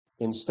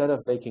instead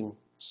of making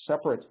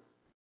separate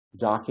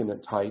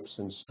document types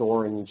and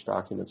storing each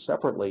document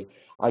separately,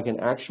 I can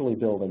actually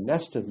build a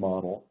nested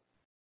model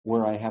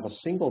where I have a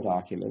single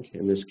document.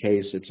 In this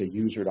case, it's a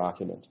user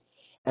document.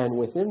 And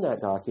within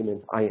that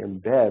document, I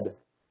embed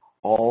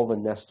all the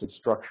nested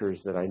structures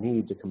that I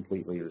need to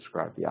completely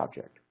describe the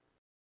object.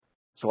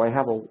 So I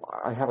have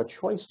a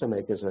choice to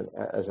make as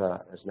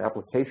an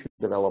application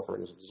developer,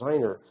 as a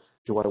designer.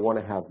 Do I want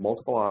to have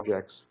multiple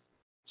objects,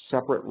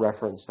 separate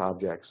referenced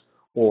objects,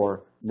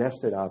 or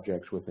nested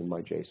objects within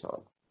my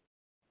JSON?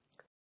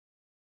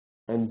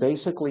 And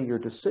basically, your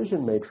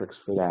decision matrix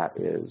for that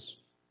is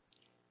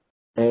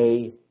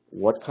A,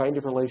 what kind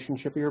of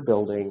relationship you're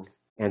building,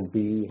 and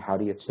B, how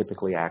do you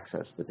typically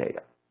access the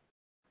data?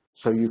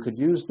 So you could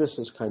use this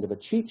as kind of a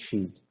cheat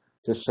sheet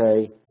to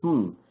say,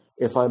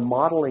 if I'm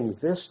modeling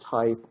this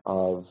type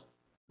of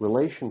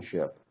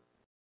relationship,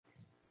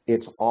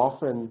 it's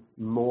often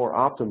more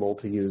optimal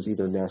to use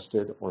either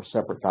nested or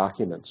separate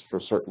documents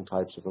for certain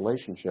types of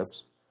relationships.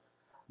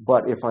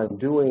 But if I'm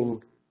doing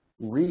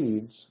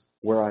reads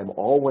where I'm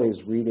always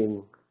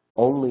reading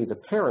only the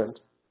parent,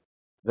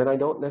 then I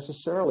don't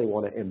necessarily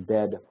want to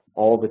embed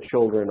all the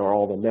children or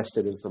all the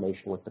nested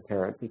information with the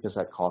parent because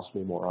that costs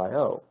me more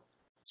I/O.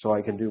 So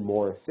I can do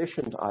more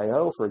efficient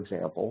I/O, for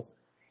example,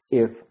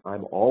 if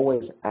I'm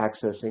always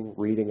accessing,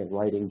 reading, and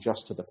writing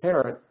just to the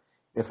parent,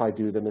 if I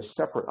do them as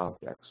separate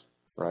objects,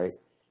 right?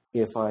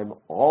 If I'm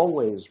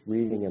always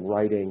reading and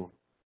writing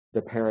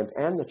the parent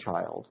and the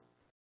child,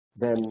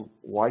 then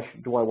why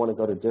do I want to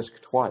go to disk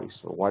twice?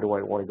 Or why do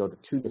I want to go to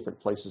 2 different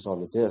places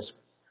on the disk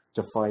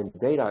to find the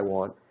data I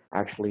want?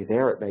 Actually,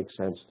 there it makes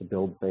sense to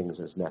build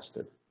things as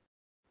nested.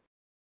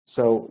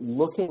 So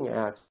looking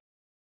at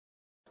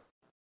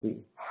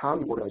how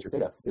you organize your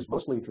data is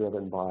mostly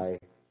driven by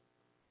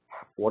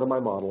what am I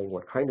modeling,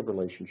 what kind of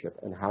relationship,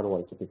 and how do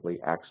I typically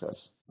access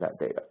that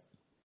data?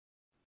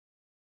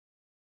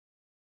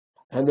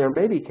 And there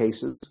may be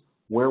cases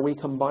where we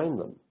combine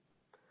them.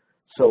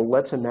 So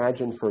let's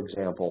imagine, for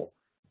example,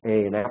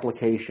 an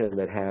application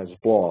that has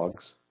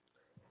blogs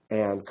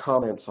and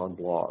comments on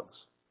blogs.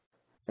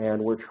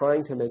 And we're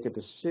trying to make a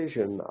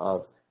decision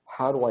of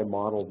how do I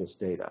model this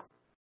data?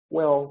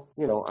 Well,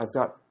 I've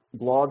got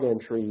blog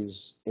entries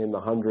in the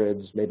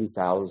hundreds, maybe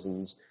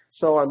thousands.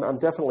 So I'm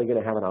definitely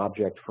going to have an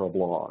object for a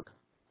blog.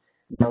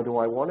 Now, do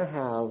I want to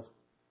have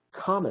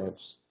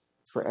comments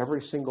for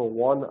every single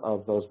one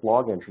of those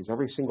blog entries,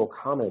 every single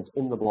comment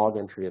in the blog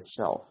entry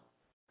itself?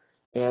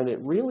 And it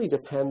really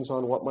depends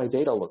on what my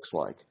data looks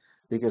like.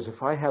 Because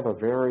if I have a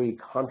very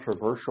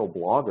controversial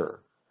blogger,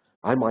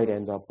 I might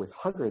end up with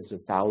hundreds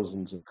of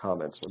thousands of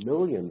comments or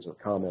millions of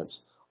comments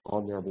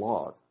on their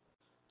blog.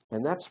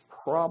 And that's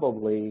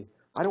probably,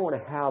 I don't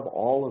want to have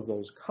all of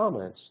those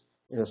comments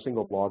in a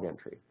single blog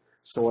entry.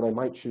 So what I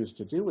might choose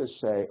to do is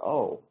say,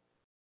 oh,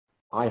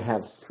 I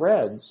have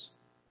threads,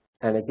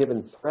 and a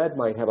given thread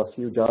might have a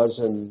few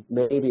dozen,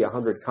 maybe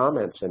 100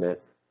 comments in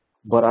it,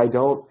 but I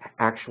don't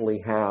actually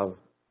have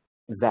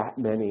that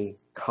many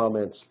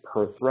comments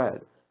per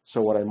thread.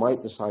 So what I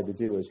might decide to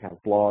do is have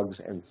blogs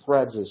and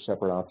threads as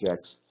separate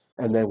objects,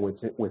 and then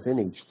within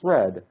each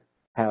thread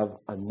have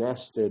a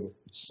nested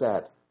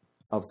set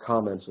of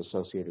comments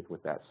associated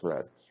with that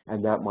thread.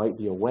 And that might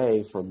be a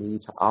way for me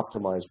to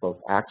optimize both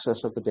access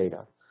of the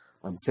data.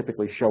 I'm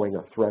typically showing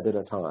a thread at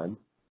a time,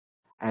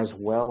 as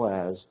well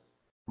as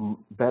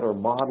better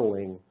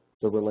modeling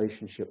the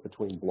relationship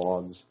between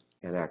blogs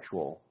and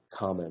actual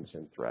comments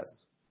and threads.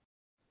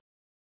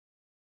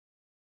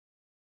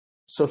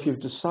 So if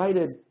you've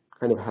decided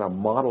kind of how to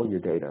model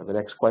your data, the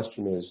next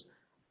question is,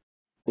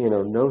 in a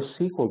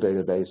NoSQL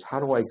database,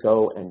 how do I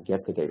go and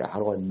get the data? How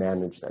do I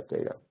manage that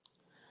data?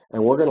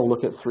 And we're going to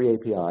look at 3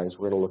 APIs.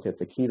 We're going to look at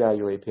the key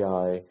value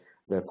API,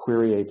 the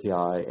query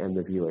API, and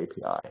the view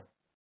API.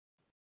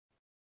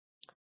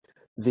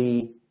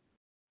 The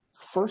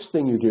first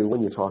thing you do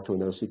when you talk to a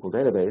NoSQL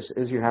database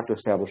is you have to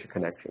establish a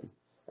connection.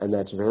 And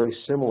that's very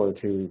similar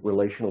to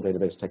relational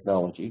database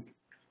technology,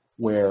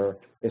 where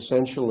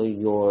essentially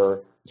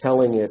you're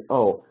telling it,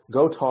 oh,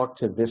 go talk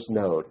to this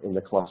node in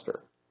the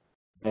cluster.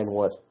 And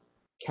what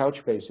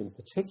Couchbase in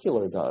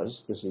particular does,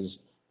 this is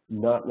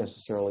not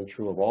necessarily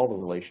true of all the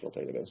relational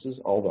databases,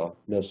 all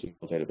the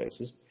NoSQL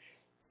databases,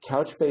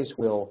 Couchbase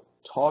will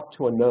talk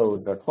to a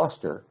node, a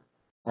cluster,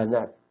 and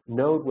that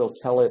node will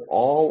tell it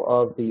all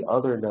of the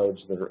other nodes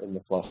that are in the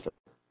cluster.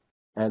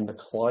 And the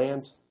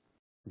client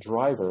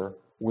driver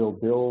will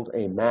build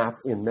a map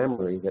in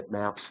memory that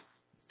maps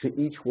to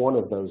each one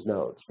of those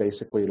nodes.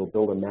 Basically, it'll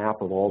build a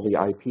map of all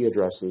the IP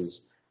addresses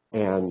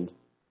and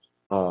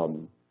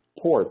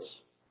ports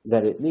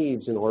that it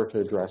needs in order to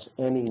address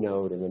any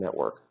node in the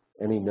network,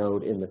 any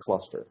node in the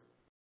cluster.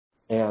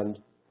 And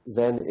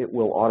then it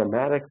will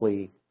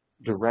automatically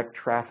direct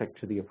traffic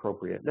to the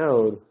appropriate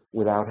node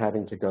without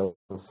having to go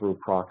through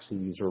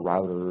proxies or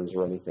routers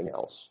or anything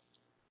else.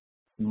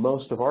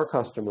 Most of our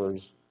customers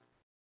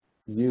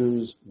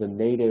use the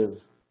native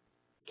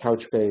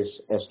Couchbase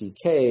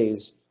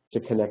SDKs to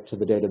connect to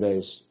the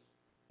database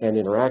and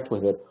interact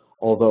with it,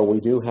 although we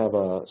do have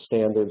a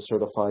standard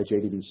certified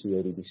JDBC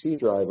ADBC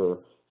driver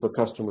for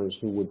customers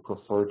who would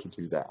prefer to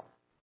do that.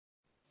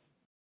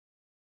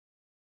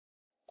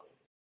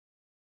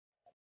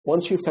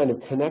 Once you've kind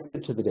of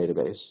connected to the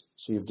database,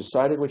 so you've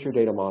decided what your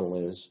data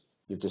model is,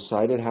 you've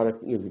decided how to,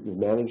 you've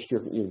managed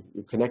your,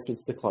 you've connected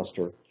to the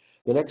cluster,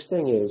 the next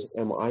thing is,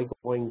 am I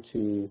going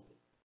to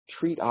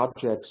treat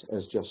objects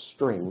as just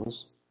strings,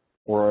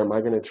 or am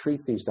I going to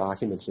treat these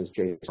documents as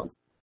JSON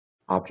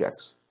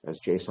objects, as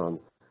JSON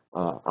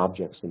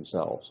objects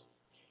themselves?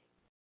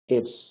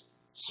 It's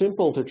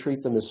simple to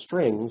treat them as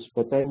strings,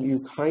 but then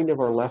you kind of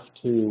are left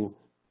to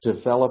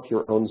develop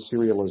your own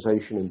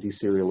serialization and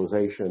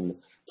deserialization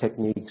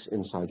techniques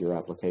inside your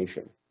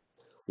application.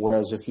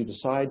 Whereas if you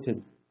decide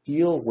to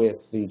deal with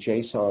the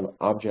JSON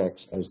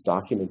objects as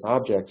document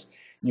objects,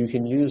 you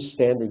can use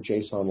standard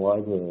JSON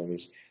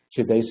libraries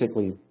to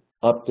basically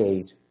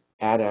update,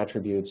 add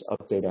attributes,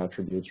 update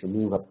attributes,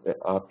 remove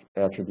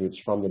attributes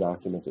from the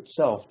document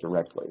itself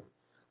directly,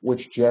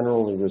 which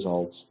generally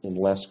results in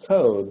less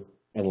code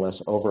and less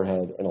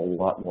overhead and a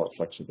lot more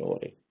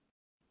flexibility.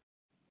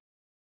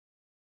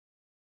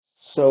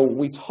 So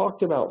we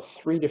talked about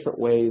 3 different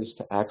ways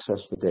to access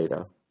the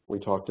data. We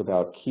talked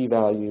about key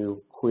value,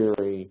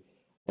 query,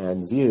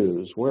 and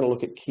views. We're going to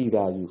look at key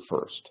value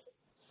first.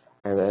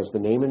 And as the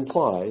name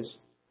implies,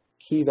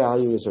 key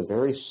value is a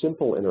very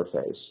simple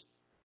interface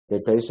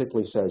that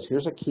basically says,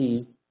 here's a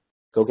key,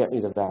 go get me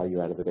the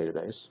value out of the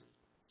database.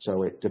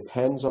 So it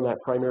depends on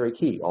that primary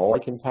key. All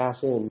I can pass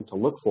in to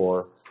look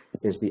for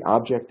is the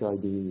object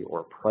ID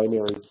or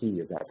primary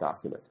key of that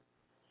document.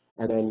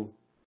 And then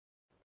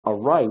a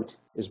write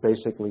is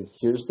basically,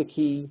 here's the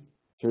key,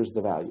 here's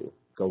the value,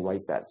 go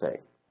write that thing.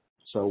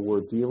 So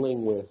we're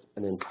dealing with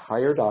an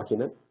entire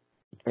document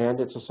and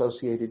its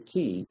associated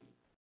key.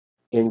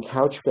 In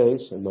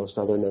Couchbase and most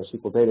other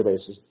NoSQL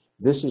databases,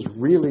 this is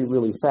really,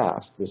 really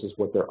fast. This is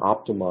what they're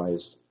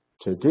optimized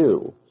to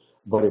do,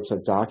 but it's a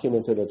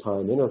document at a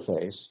time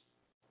interface,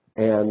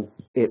 and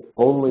it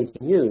only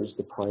can use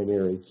the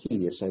primary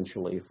key,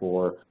 essentially,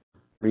 for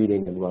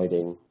reading and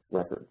writing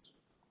records.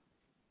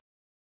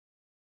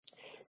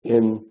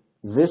 In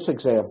this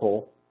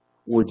example,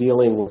 we're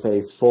dealing with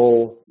a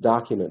full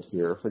document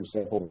here. For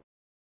example,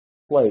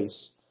 place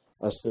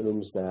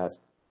assumes that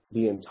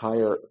the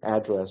entire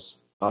address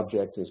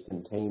object is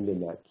contained in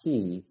that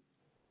key.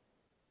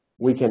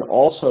 We can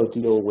also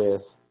deal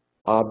with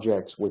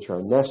objects which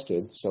are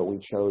nested, so we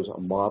chose a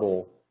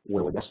model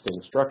with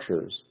nesting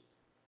structures,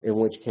 in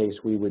which case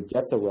we would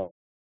get the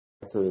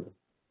record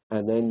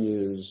and then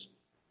use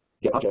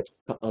the object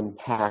to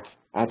unpack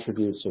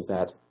attributes of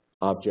that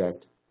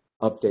object,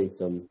 update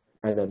them,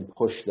 and then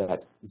push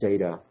that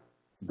data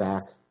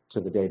back to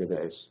the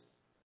database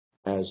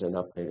as an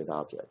updated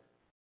object.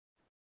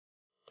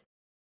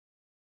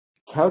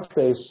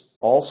 Couchbase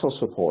also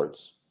supports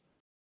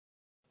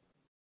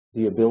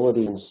the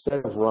ability,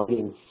 instead of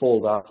writing full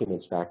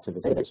documents back to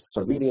the database,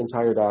 so I read the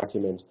entire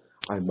document,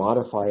 I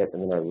modify it,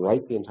 and then I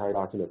write the entire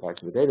document back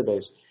to the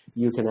database,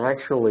 you can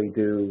actually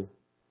do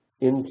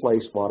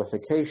in-place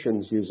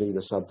modifications using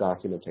the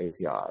subdocument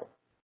API.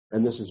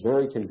 And this is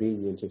very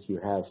convenient if you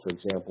have, for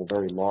example,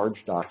 very large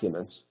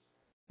documents,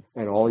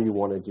 and all you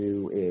want to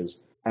do is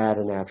add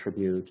an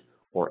attribute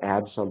or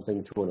add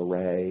something to an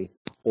array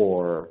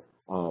or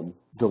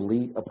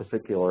delete a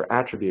particular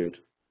attribute.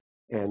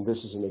 And this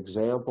is an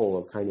example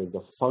of kind of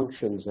the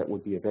functions that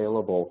would be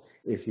available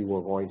if you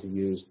were going to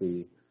use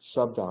the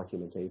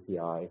subdocument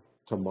API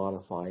to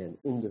modify an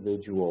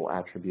individual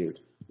attribute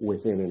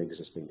within an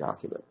existing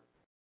document.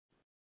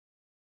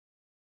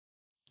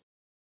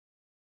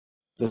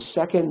 The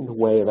second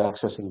way of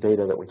accessing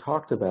data that we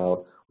talked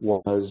about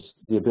was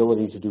the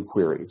ability to do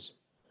queries.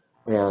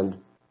 And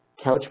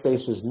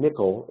Couchbase's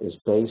NCL is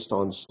based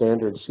on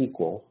standard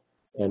SQL,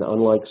 and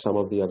unlike some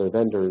of the other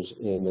vendors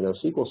in the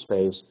NoSQL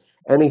space,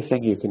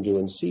 anything you can do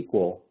in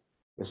SQL,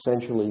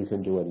 essentially you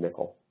can do in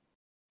NCL.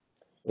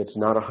 It's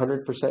not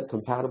 100%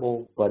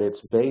 compatible, but it's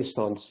based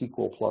on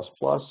SQL++,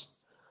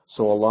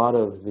 so a lot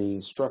of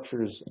the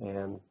structures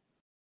and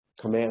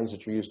commands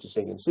that you're used to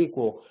seeing in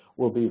SQL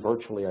will be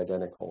virtually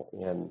identical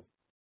in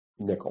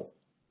NCL.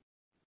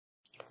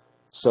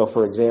 So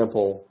for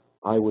example,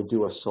 I would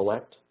do a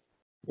select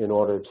in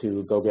order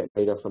to go get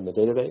data from the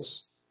database.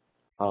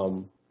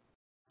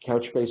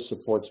 Couchbase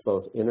supports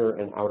both inner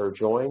and outer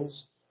joins,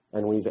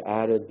 and we've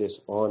added this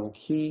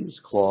onKeys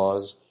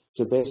clause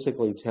to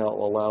basically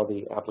allow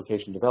the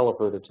application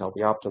developer to tell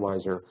the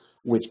optimizer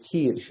which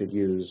key it should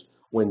use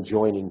when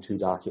joining two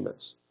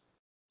documents.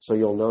 So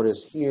you'll notice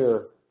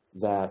here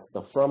that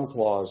the from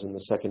clause in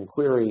the second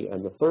query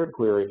and the third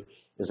query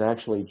is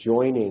actually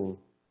joining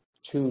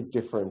two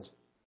different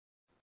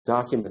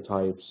document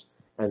types,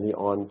 and the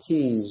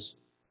onKeys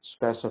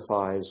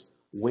specifies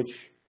which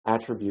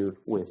attribute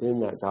within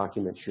that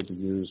document should be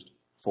used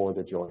for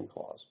the join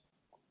clause.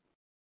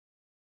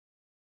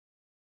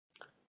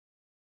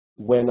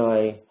 When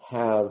I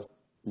have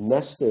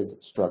nested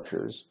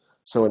structures,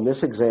 so in this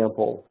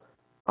example,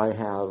 I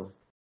have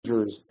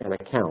users and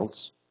accounts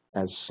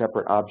as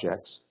separate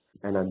objects,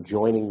 and I'm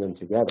joining them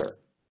together.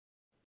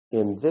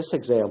 In this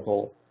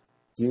example,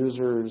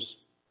 users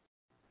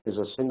is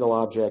a single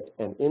object,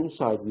 and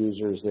inside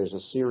users, there's a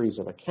series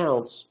of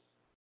accounts.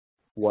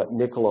 What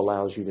NCL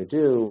allows you to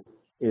do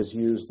is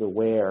use the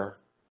where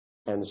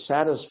and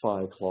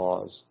satisfy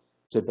clause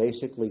to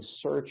basically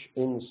search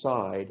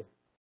inside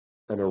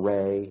an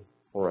array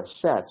or a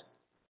set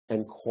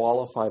and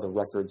qualify the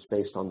records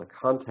based on the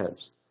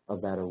contents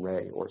of that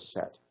array or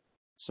set.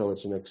 So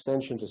it's an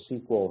extension to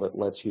SQL that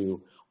lets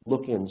you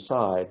look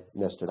inside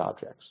nested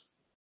objects.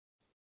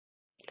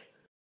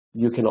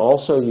 You can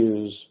also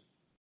use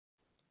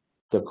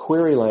the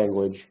query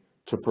language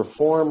to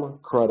perform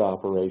CRUD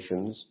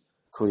operations,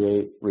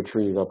 create,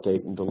 retrieve,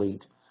 update, and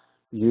delete,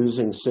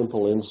 using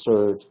simple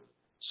insert,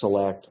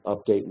 select,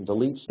 update, and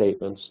delete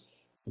statements.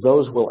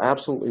 Those will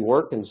absolutely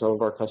work, and some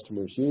of our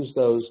customers use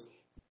those.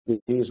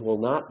 These will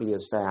not be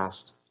as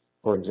fast,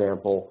 for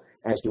example,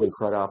 as doing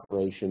CRUD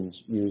operations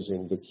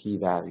using the key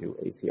value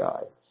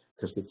API,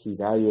 because the key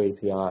value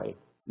API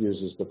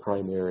uses the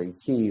primary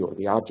key or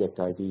the object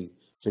ID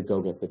to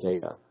go get the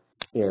data.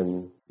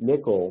 In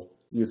NCL,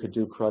 you could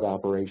do CRUD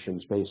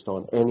operations based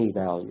on any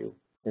value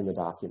in the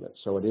document.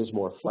 So it is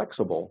more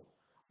flexible,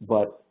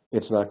 but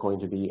it's not going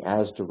to be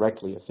as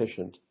directly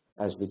efficient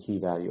as the key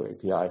value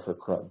API for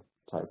CRUD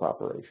type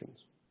operations.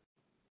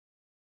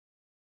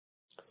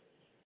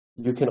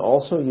 You can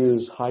also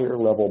use higher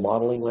level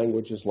modeling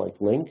languages like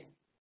LINQ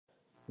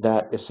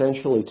that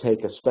essentially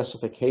take a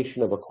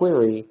specification of a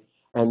query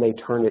and they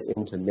turn it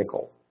into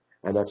NCL.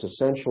 And that's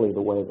essentially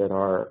the way that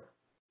our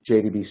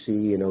JDBC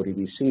and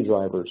ODBC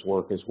drivers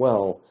work as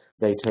well.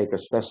 They take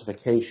a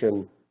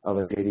specification of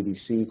a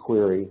JDBC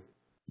query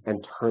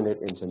and turn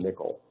it into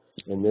NCL.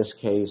 In this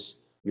case,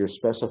 you're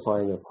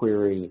specifying a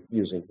query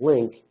using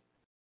LINQ,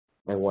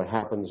 and what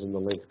happens in the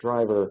LINQ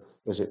driver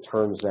is it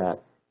turns that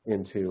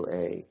into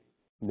a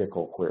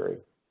NCL query.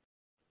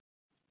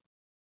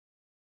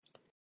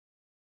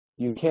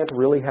 You can't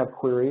really have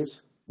queries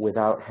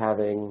without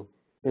having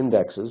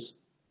indexes.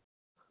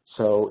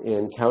 So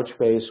in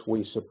Couchbase,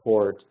 we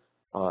support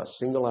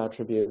single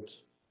attribute,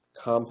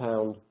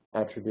 compound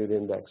attribute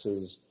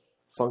indexes,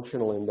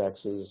 functional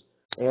indexes,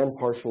 and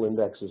partial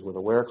indexes with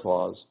a where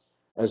clause,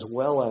 as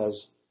well as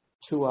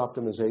two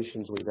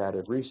optimizations we've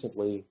added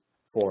recently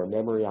for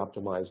memory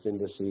optimized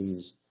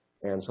indices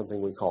and something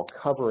we call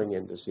covering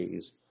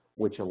indices,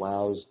 which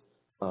allows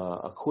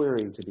a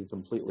query to be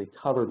completely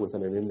covered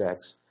within an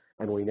index,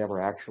 and we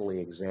never actually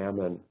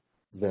examine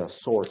the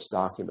source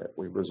document.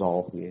 We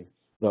resolve the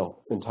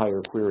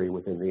entire query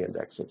within the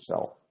index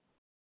itself.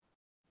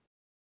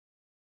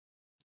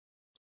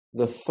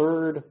 The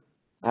third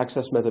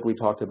access method we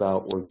talked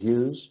about were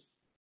views,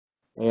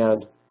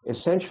 and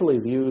essentially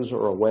views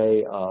are a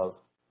way of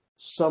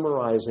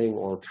summarizing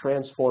or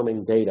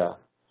transforming data,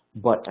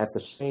 but at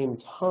the same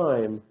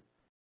time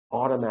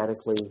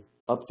automatically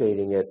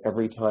updating it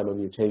every time a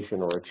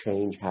mutation or a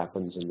change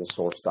happens in the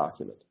source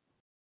document.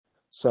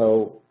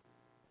 So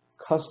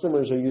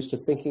customers are used to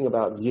thinking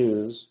about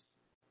views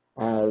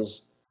as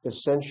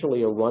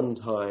essentially a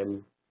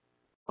runtime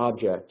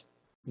object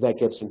that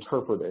gets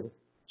interpreted.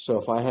 So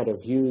if I had a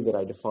view that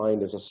I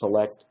defined as a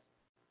select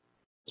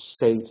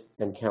state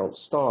and count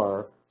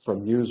star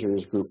from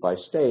users group by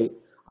state,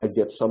 I'd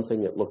get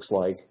something that looks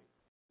like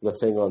the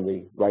thing on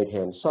the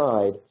right-hand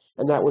side,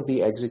 and that would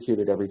be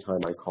executed every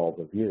time I call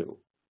the view.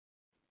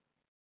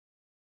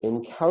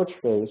 In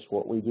Couchbase,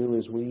 what we do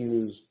is we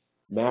use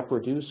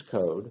MapReduce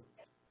code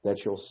that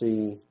you'll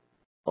see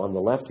on the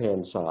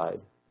left-hand side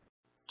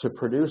to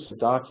produce a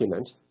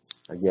document.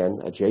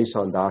 Again, a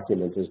JSON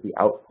document is the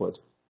output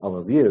of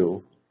a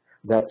view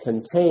that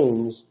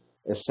contains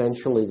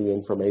essentially the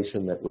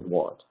information that we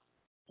want.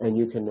 And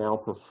you can now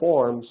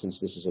perform, since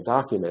this is a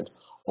document,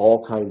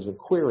 all kinds of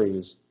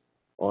queries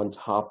on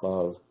top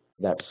of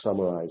that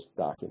summarized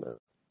document.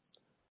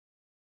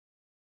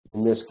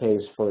 In this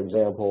case, for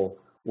example,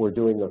 we're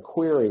doing a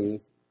query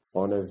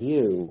on a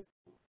view,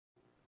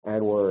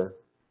 and we're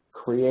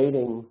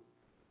creating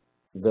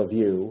the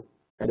view,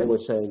 and then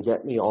we're saying,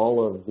 get me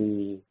all of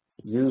the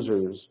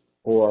users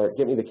or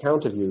get me the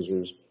count of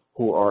users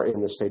who are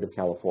in the state of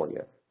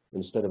California.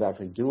 Instead of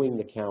actually doing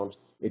the count,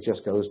 it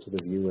just goes to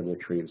the view and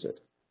retrieves it.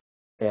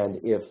 And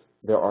if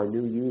there are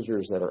new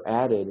users that are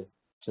added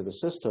to the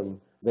system,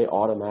 they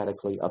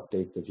automatically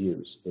update the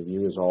views. The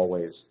view is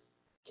always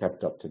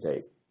kept up to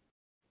date.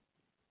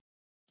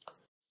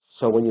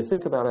 So when you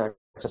think about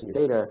accessing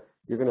data,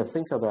 you're going to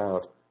think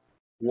about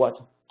what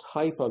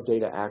type of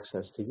data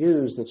access to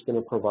use that's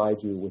going to provide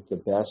you with the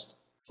best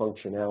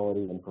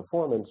functionality and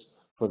performance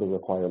for the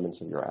requirements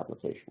of your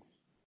application.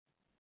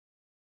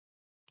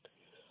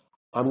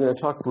 I'm going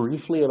to talk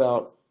briefly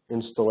about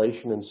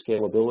installation and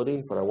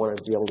scalability, but I want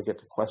to be able to get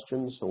to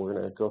questions, so we're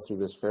going to go through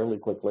this fairly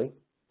quickly.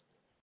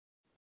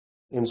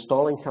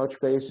 Installing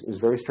Couchbase is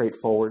very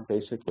straightforward.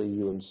 Basically,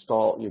 you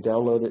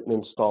download it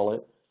and install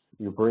it.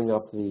 You bring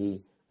up the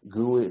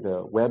GUI,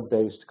 the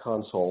web-based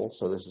console,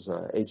 so this is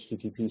a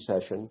HTTP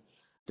session,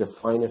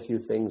 define a few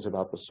things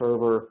about the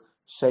server,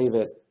 save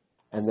it,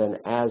 and then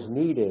as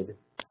needed,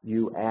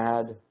 you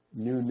add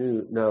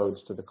new nodes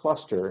to the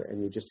cluster,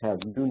 and you just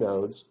have new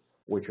nodes,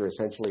 which are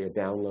essentially a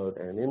download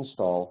and an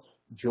install,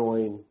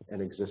 join an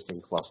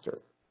existing cluster.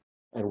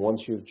 And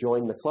once you've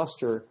joined the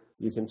cluster,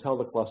 you can tell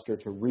the cluster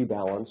to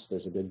rebalance.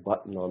 There's a big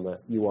button on the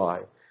UI.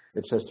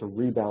 It says to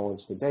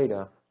rebalance the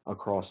data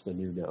across the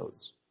new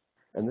nodes.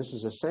 And this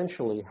is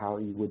essentially how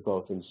you would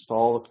both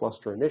install the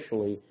cluster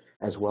initially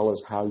as well as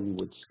how you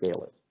would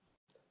scale it.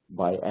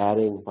 By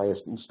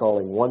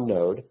installing one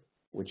node,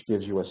 which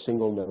gives you a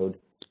single node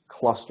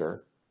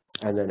cluster,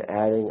 and then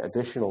adding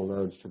additional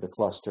nodes to the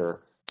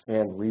cluster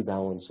and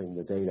rebalancing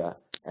the data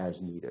as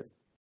needed.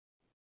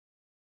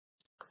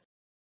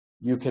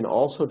 You can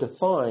also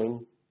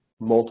define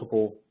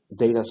multiple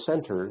data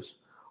centers,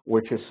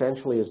 which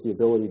essentially is the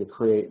ability to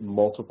create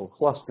multiple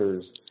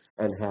clusters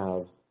and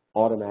have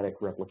automatic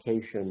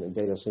replication and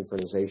data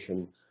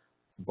synchronization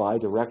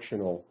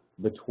bidirectional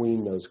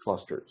between those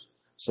clusters.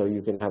 So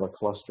you can have a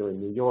cluster in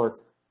New York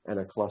and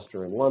a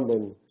cluster in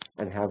London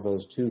and have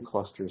those two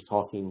clusters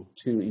talking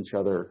to each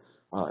other,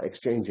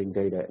 exchanging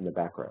data in the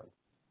background.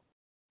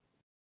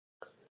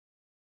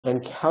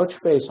 And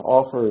Couchbase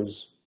offers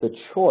the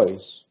choice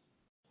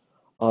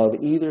of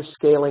either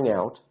scaling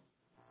out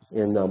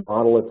in the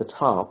model at the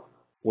top,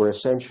 where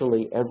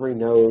essentially every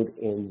node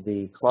in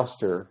the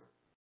cluster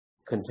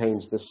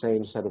contains the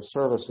same set of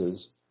services,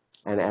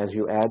 and as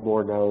you add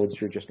more nodes,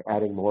 you're just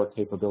adding more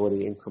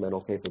capability,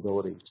 incremental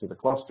capability to the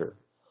cluster.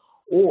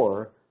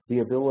 Or the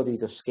ability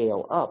to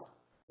scale up,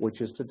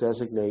 which is to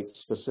designate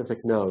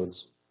specific nodes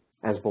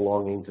as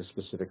belonging to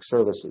specific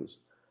services.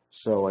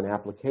 So an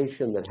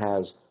application that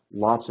has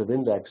lots of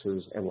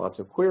indexes and lots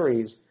of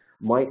queries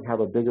might have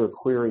a bigger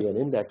query and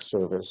index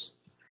service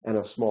and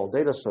a small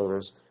data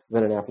service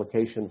than an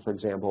application, for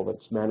example,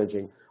 that's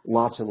managing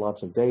lots and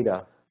lots of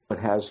data but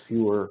has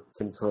fewer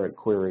concurrent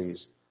queries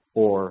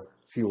or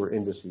fewer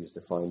indices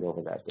defined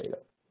over that data.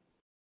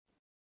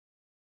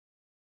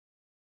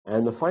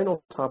 And the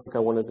final topic I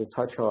wanted to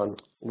touch on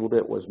a little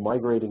bit was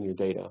migrating your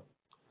data.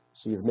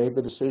 So you've made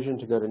the decision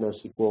to go to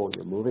NoSQL,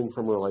 you're moving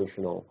from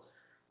relational.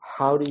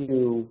 How do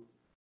you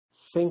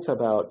think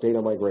about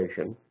data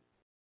migration?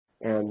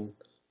 And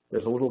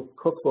there's a little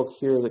cookbook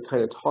here that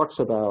kind of talks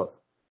about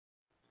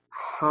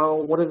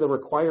what are the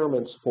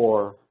requirements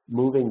for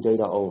moving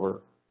data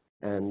over,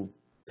 and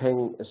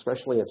paying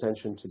especially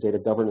attention to data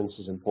governance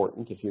is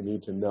important if you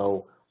need to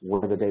know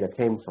where the data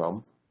came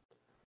from.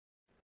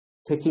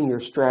 Picking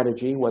your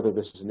strategy, whether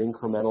this is an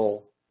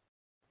incremental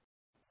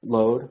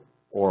load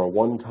or a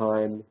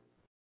one-time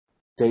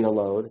data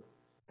load,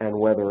 and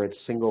whether it's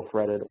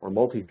single-threaded or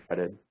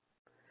multi-threaded.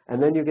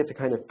 And then you get to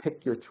kind of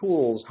pick your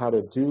tools how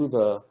to do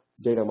the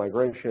data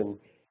migration,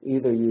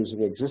 either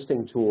using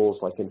existing tools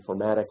like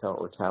Informatica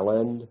or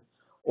Talend,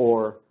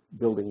 or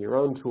building your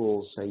own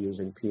tools, say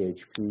using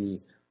PHP,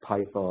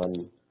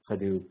 Python,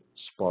 Hadoop,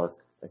 Spark,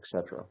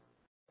 etc.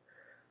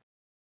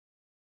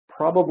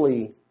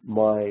 Probably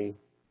my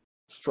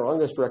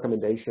strongest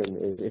recommendation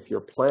is if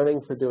you're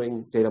planning for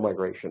doing data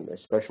migration,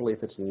 especially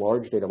if it's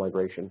large data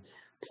migration,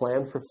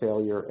 plan for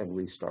failure and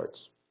restarts.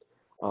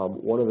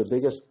 One of the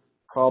biggest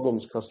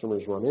problems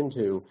customers run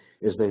into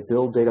is they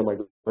build data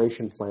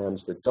migration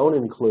plans that don't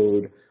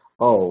include,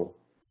 oh,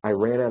 I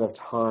ran out of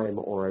time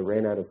or I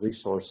ran out of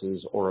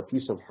resources or a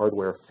piece of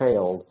hardware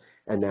failed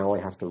and now I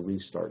have to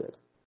restart it.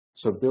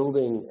 So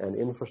building an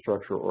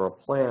infrastructure or a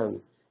plan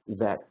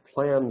that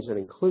plans and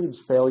includes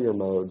failure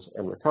modes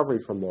and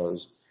recovery from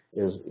those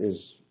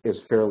is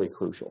fairly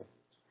crucial.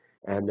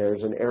 And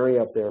there's an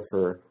area up there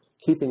for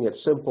keeping it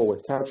simple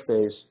with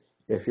Couchbase.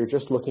 If you're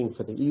just looking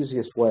for the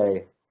easiest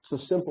way, it's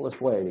the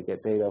simplest way to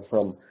get data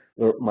from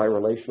my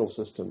relational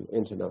system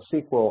into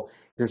NoSQL.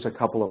 Here's a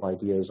couple of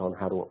ideas on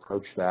how to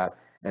approach that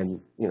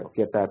and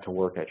get that to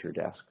work at your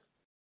desk.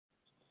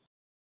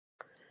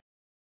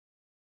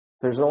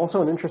 There's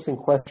also an interesting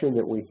question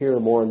that we hear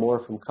more and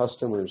more from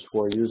customers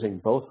who are using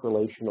both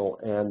relational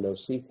and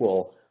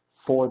NoSQL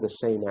for the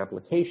same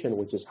application,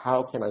 which is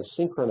how can I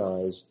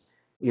synchronize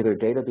either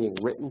data being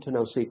written to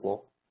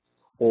NoSQL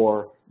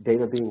or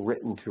data being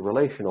written to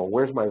relational.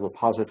 Where's my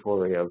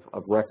repository of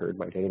record,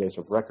 my database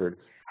of record?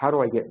 How do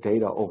I get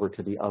data over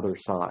to the other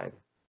side?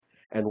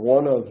 And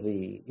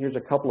here's a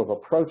couple of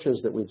approaches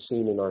that we've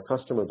seen in our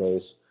customer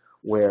base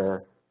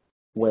where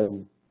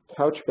when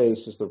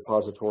Couchbase is the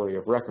repository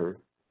of record,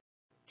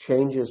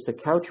 changes to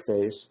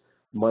Couchbase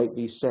might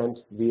be sent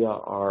via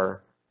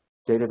our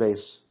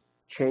database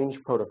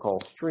change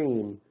protocol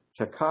stream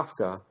to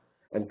Kafka,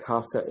 and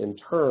Kafka in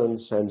turn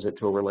sends it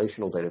to a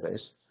relational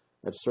database.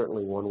 That's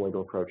certainly one way to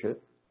approach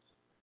it.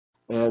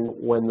 And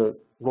when the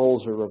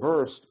roles are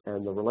reversed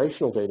and the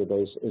relational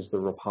database is the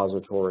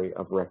repository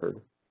of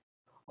record,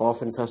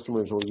 often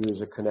customers will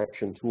use a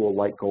connection tool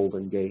like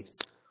Golden Gate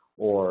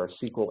or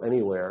SQL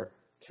Anywhere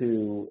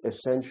to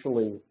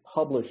essentially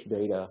publish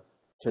data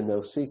to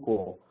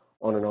NoSQL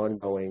on an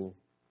ongoing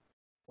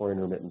or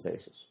intermittent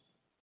basis.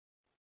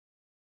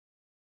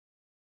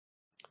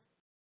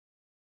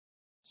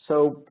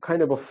 So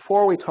kind of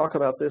before we talk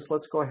about this,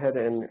 let's go ahead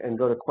and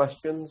go to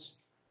questions.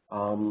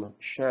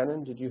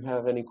 Shannon, did you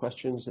have any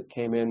questions that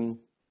came in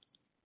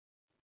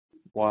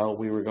while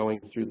we were going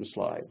through the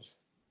slides?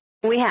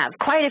 We have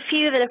quite a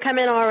few that have come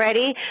in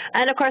already.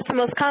 And of course, the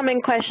most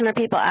common question are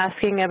people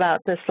asking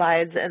about the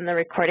slides and the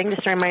recording.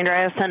 Just a reminder,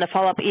 I'll send a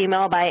follow-up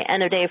email by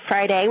end of day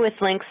Friday with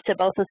links to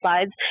both the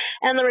slides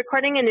and the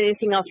recording and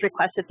anything else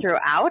requested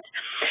throughout.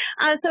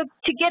 So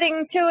to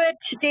getting to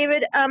it,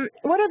 David,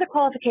 what are the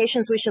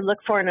qualifications we should look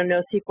for in a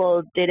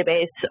NoSQL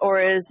database,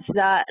 or is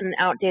that an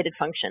outdated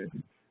function?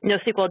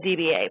 NoSQL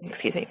DBA,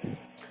 excuse me.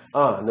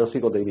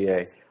 NoSQL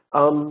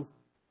DBA.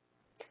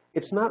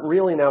 It's not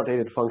really an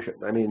outdated function.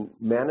 I mean,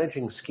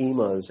 managing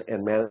schemas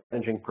and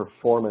managing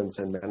performance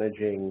and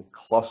managing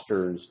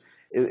clusters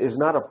is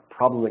not a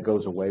problem that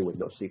goes away with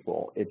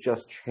NoSQL. It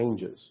just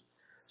changes.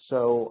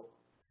 So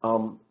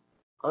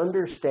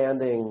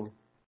understanding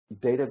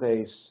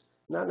database,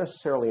 not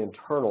necessarily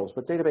internals,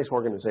 but database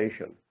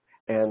organization,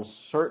 and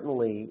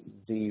certainly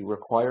the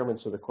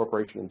requirements of the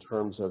corporation in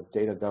terms of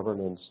data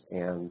governance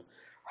and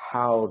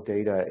how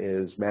data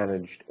is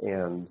managed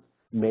and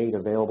made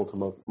available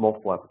to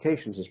multiple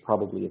applications is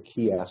probably a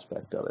key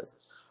aspect of it.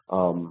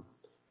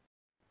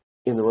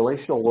 In the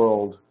relational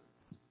world,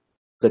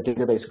 the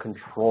database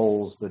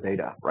controls the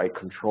data, right?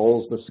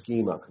 Controls the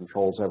schema,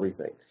 controls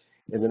everything.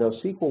 In the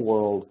NoSQL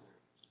world,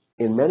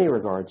 in many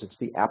regards, it's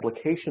the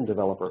application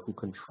developer who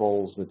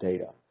controls the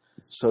data.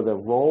 So the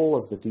role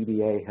of the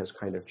DBA has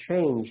kind of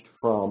changed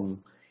from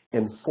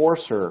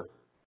enforcer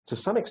to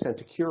some extent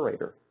to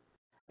curator.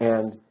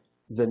 And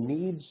the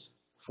needs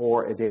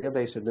for a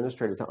database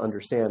administrator to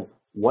understand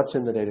what's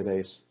in the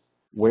database,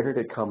 where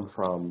did it come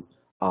from,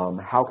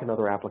 how can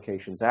other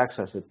applications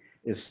access it,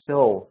 is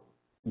still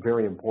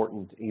very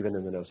important even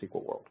in the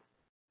NoSQL world.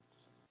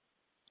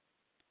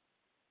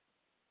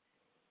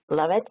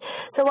 Love it.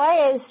 So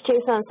why is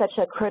JSON such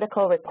a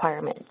critical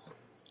requirement?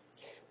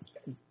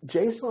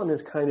 JSON has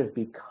kind of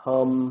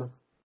become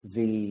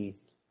the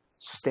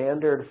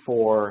standard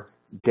for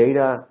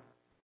data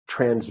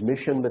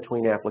transmission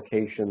between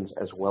applications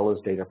as well as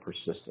data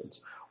persistence.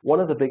 One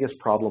of the biggest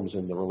problems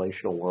in the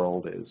relational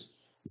world is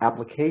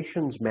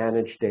applications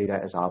manage data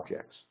as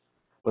objects,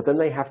 but then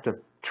they have to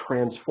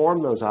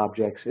transform those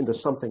objects into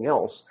something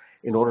else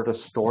in order to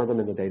store them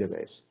in the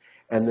database.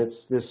 And it's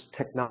this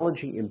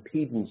technology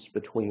impedance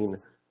between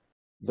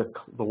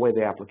the way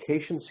the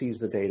application sees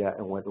the data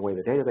and the way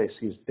the database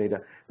sees the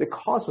data that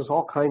causes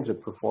all kinds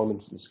of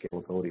performance and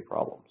scalability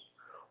problems.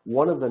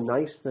 One of the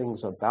nice things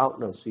about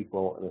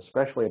NoSQL, and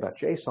especially about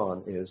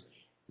JSON, is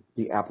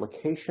the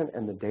application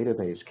and the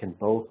database can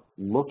both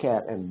look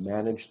at and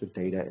manage the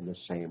data in the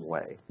same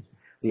way.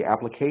 The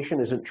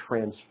application isn't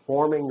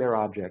transforming their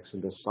objects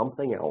into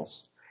something else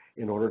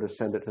in order to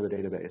send it to the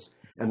database,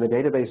 and the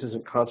database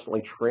isn't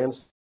constantly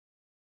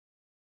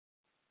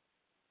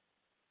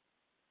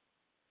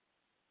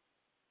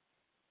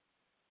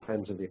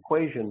ends of the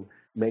equation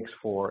makes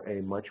for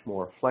a much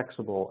more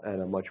flexible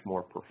and a much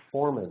more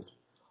performant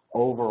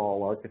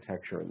overall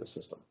architecture in the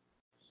system.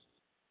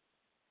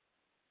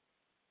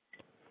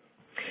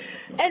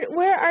 And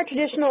where are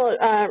traditional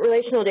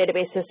relational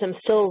database systems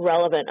still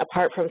relevant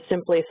apart from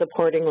simply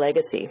supporting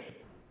legacy?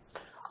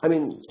 I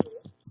mean,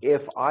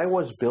 if I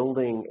was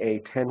building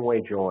a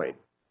 10-way join,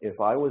 if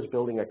I was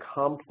building a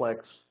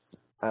complex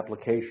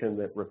application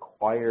that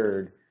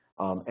required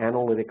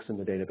analytics in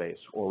the database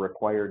or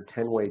required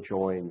 10-way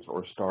joins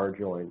or star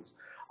joins,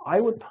 I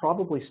would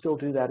probably still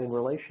do that in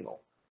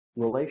relational.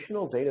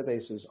 Relational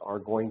databases are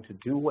going to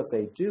do what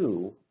they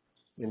do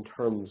in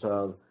terms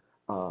of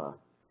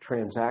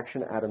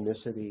transaction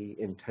atomicity,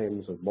 in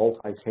terms of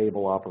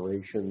multi-table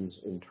operations,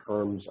 in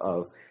terms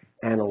of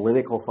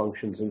analytical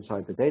functions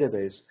inside the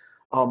database.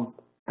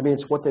 I mean,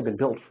 it's what they've been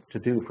built to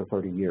do for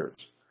 30 years.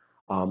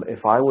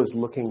 If I was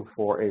looking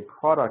for a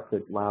product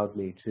that allowed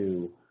me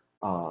to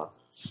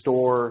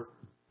store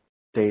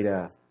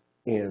data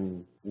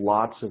in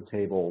lots of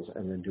tables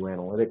and then do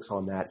analytics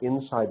on that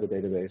inside the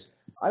database,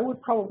 I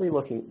would probably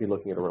be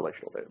looking at a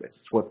relational database.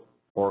 It's what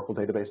Oracle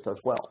database does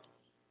well,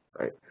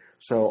 right?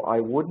 So I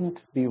wouldn't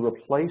be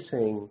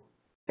replacing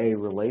a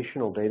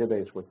relational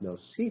database with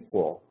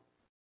NoSQL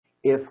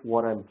if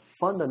what I'm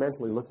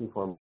fundamentally looking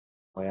for in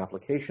my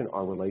application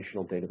are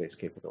relational database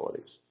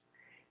capabilities.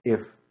 If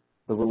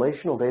the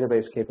relational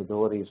database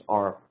capabilities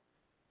are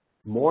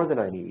more than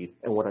I need,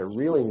 and what I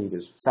really need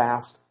is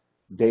fast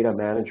data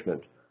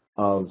management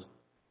of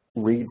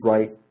read,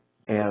 write,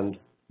 and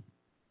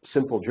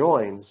simple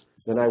joins,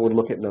 then I would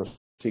look at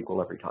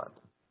NoSQL every time.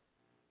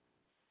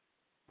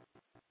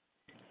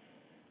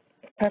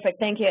 Perfect,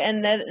 thank you.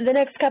 And the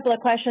next couple of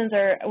questions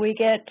we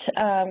get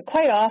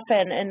quite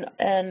often,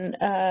 and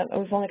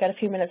we've only got a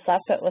few minutes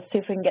left, but let's see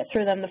if we can get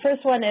through them. The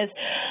first one is,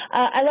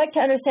 I like to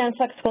understand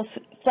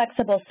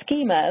flexible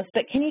schemas,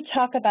 but can you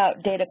talk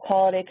about data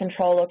quality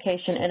control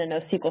location in a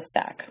NoSQL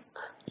stack?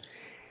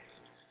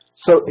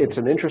 So it's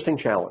an interesting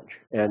challenge,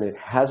 and it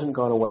hasn't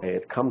gone away.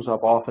 It comes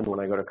up often when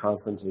I go to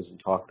conferences and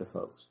talk to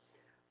folks.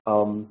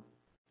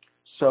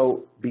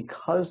 So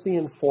because the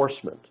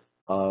enforcement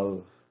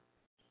of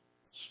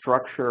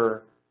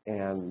structure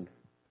and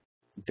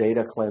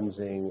data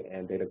cleansing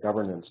and data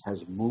governance has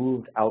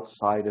moved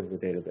outside of the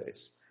database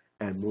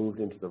and moved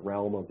into the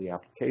realm of the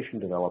application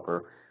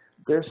developer,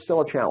 there's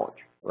still a challenge,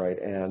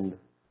 right? And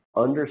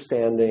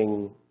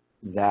understanding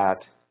that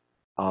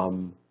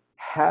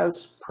has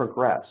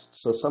progressed.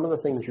 So some of the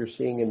things you're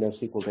seeing in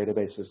NoSQL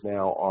databases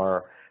now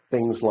are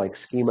things like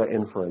schema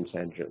inference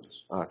engines.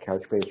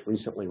 Couchbase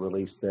recently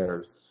released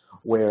theirs,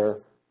 where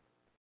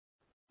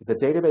the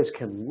database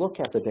can look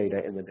at the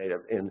data in the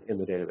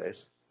database,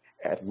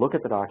 and look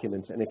at the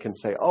documents, and it can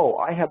say, oh,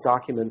 I have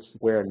documents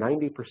where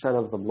 90%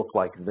 of them look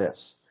like this.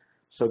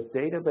 So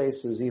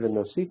databases, even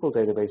NoSQL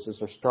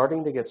databases, are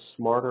starting to get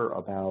smarter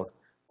about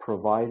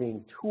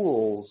providing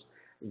tools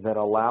that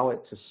allow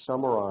it to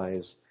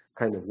summarize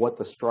kind of what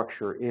the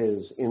structure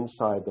is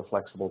inside the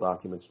flexible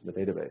documents in the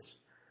database.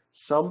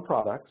 Some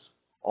products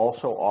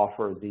also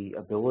offer the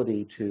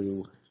ability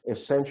to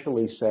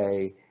essentially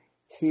say,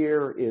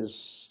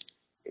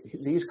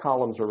 these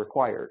columns are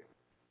required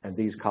and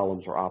these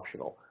columns are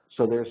optional.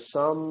 So there's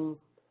some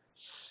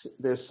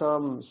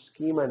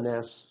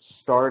schema-ness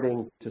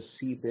starting to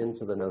seep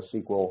into the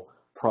NoSQL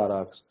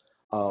products.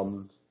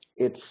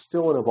 It's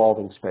still an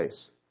evolving space,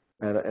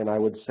 and I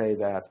would say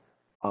that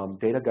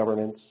data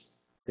governance,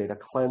 data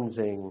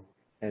cleansing,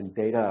 and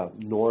data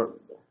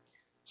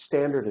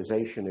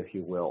standardization, if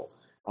you will,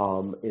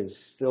 is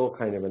still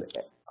kind of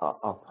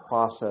a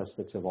process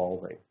that's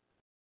evolving.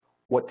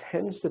 What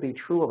tends to be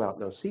true about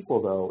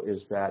NoSQL, though,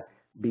 is that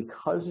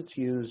because it's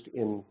used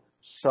in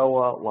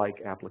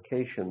SOA-like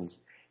applications,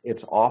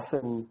 it's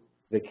often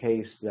the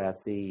case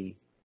that the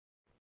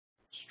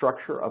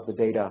structure of the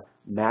data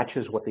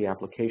matches what the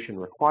application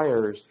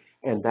requires,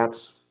 and that's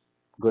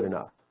good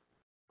enough,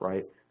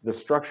 right? The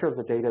structure of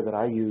the data that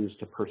I use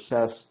to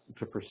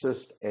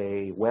persist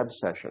a web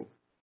session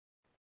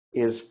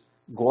is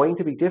going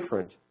to be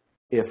different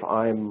if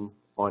I'm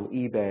on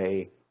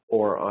eBay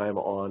or I'm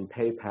on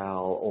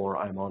PayPal or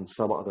I'm on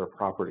some other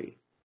property.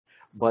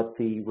 But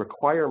the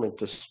requirement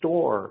to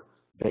store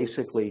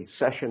basically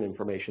session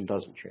information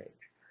doesn't change.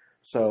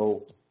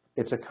 So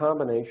it's a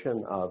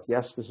combination of,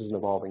 yes, this is an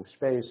evolving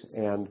space,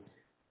 and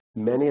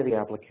many of the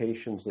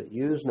applications that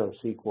use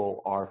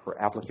NoSQL are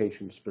for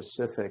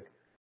application-specific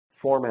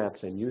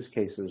formats and use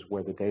cases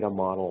where the data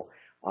model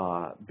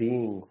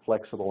being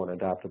flexible and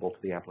adaptable to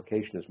the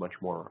application is much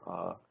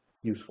more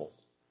useful.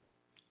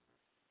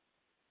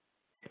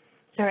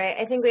 All right,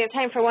 I think we have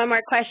time for one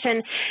more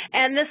question,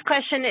 and this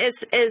question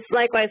is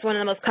likewise one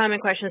of the most common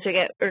questions we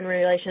get in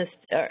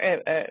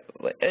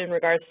in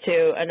regards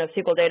to a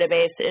NoSQL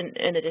database,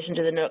 in addition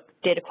to the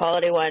data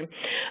quality one.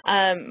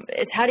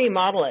 It's how do you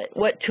model it?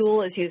 What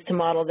tool is used to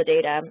model the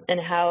data, and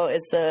how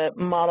is the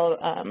model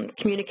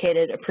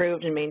communicated,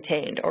 approved, and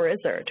maintained, or is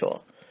there a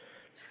tool?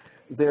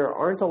 There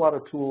aren't a lot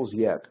of tools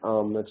yet.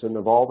 It's an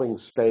evolving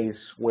space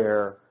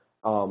where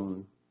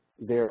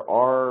there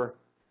are.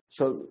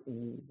 So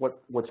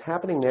what's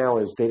happening now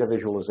is data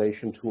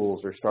visualization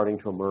tools are starting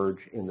to emerge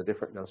in the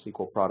different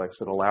NoSQL products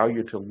that allow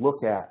you to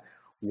look at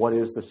what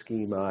is the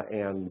schema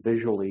and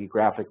visually,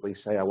 graphically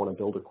say, I want to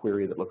build a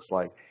query that looks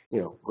like,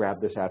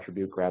 grab this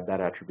attribute, grab that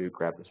attribute,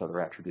 grab this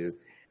other attribute,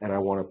 and I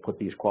want to put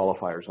these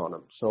qualifiers on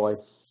them. So I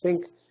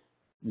think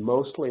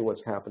mostly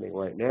what's happening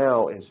right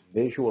now is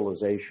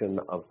visualization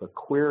of the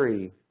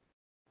query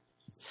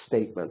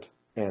statement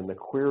and the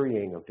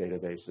querying of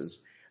databases.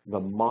 The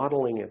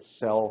modeling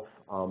itself,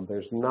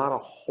 there's not a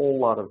whole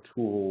lot of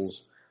tools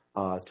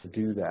to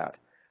do that.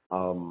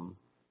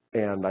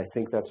 And I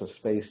think that's a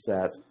space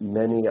that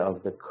many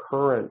of the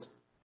current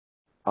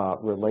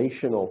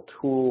relational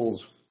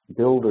tools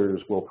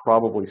builders will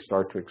probably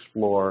start to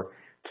explore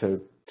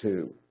to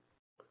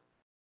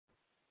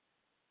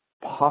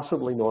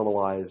possibly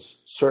normalize,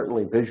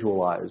 certainly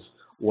visualize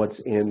what's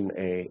in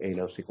a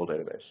NoSQL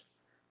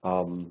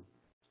database.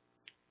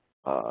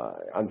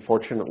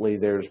 Unfortunately,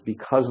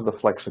 because of the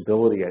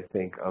flexibility, I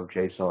think, of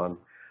JSON,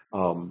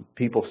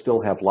 people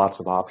still have lots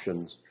of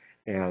options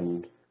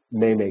and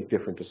may make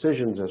different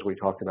decisions, as we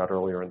talked about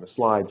earlier in the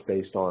slides,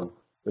 based on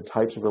the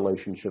types of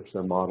relationships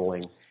they're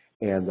modeling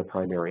and the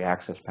primary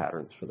access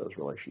patterns for those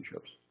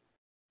relationships.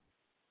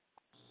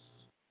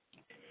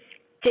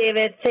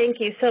 David, thank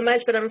you so much,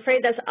 but I'm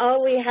afraid that's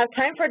all we have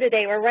time for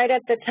today. We're right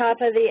at the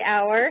top of the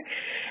hour.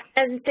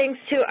 And thanks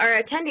to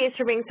our attendees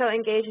for being so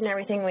engaged in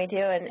everything we do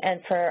and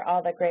for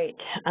all the great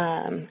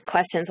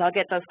questions. I'll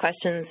get those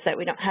questions that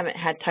we haven't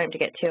had time to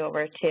get to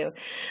over to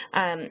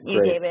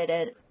you, David,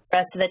 and the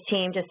rest of the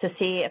team just to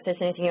see if there's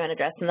anything you want to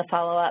address in the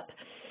follow-up.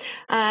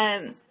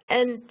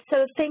 And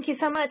so thank you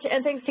so much,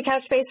 and thanks to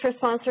Couchbase for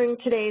sponsoring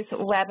today's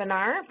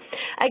webinar.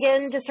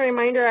 Again, just a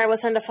reminder, I will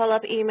send a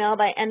follow-up email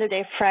by end of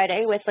day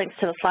Friday with links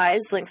to the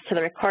slides, links to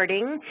the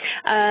recording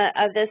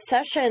of this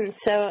session.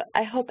 So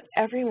I hope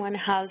everyone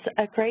has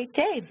a great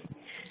day.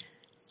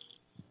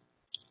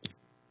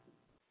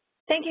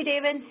 Thank you,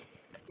 David.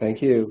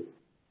 Thank you.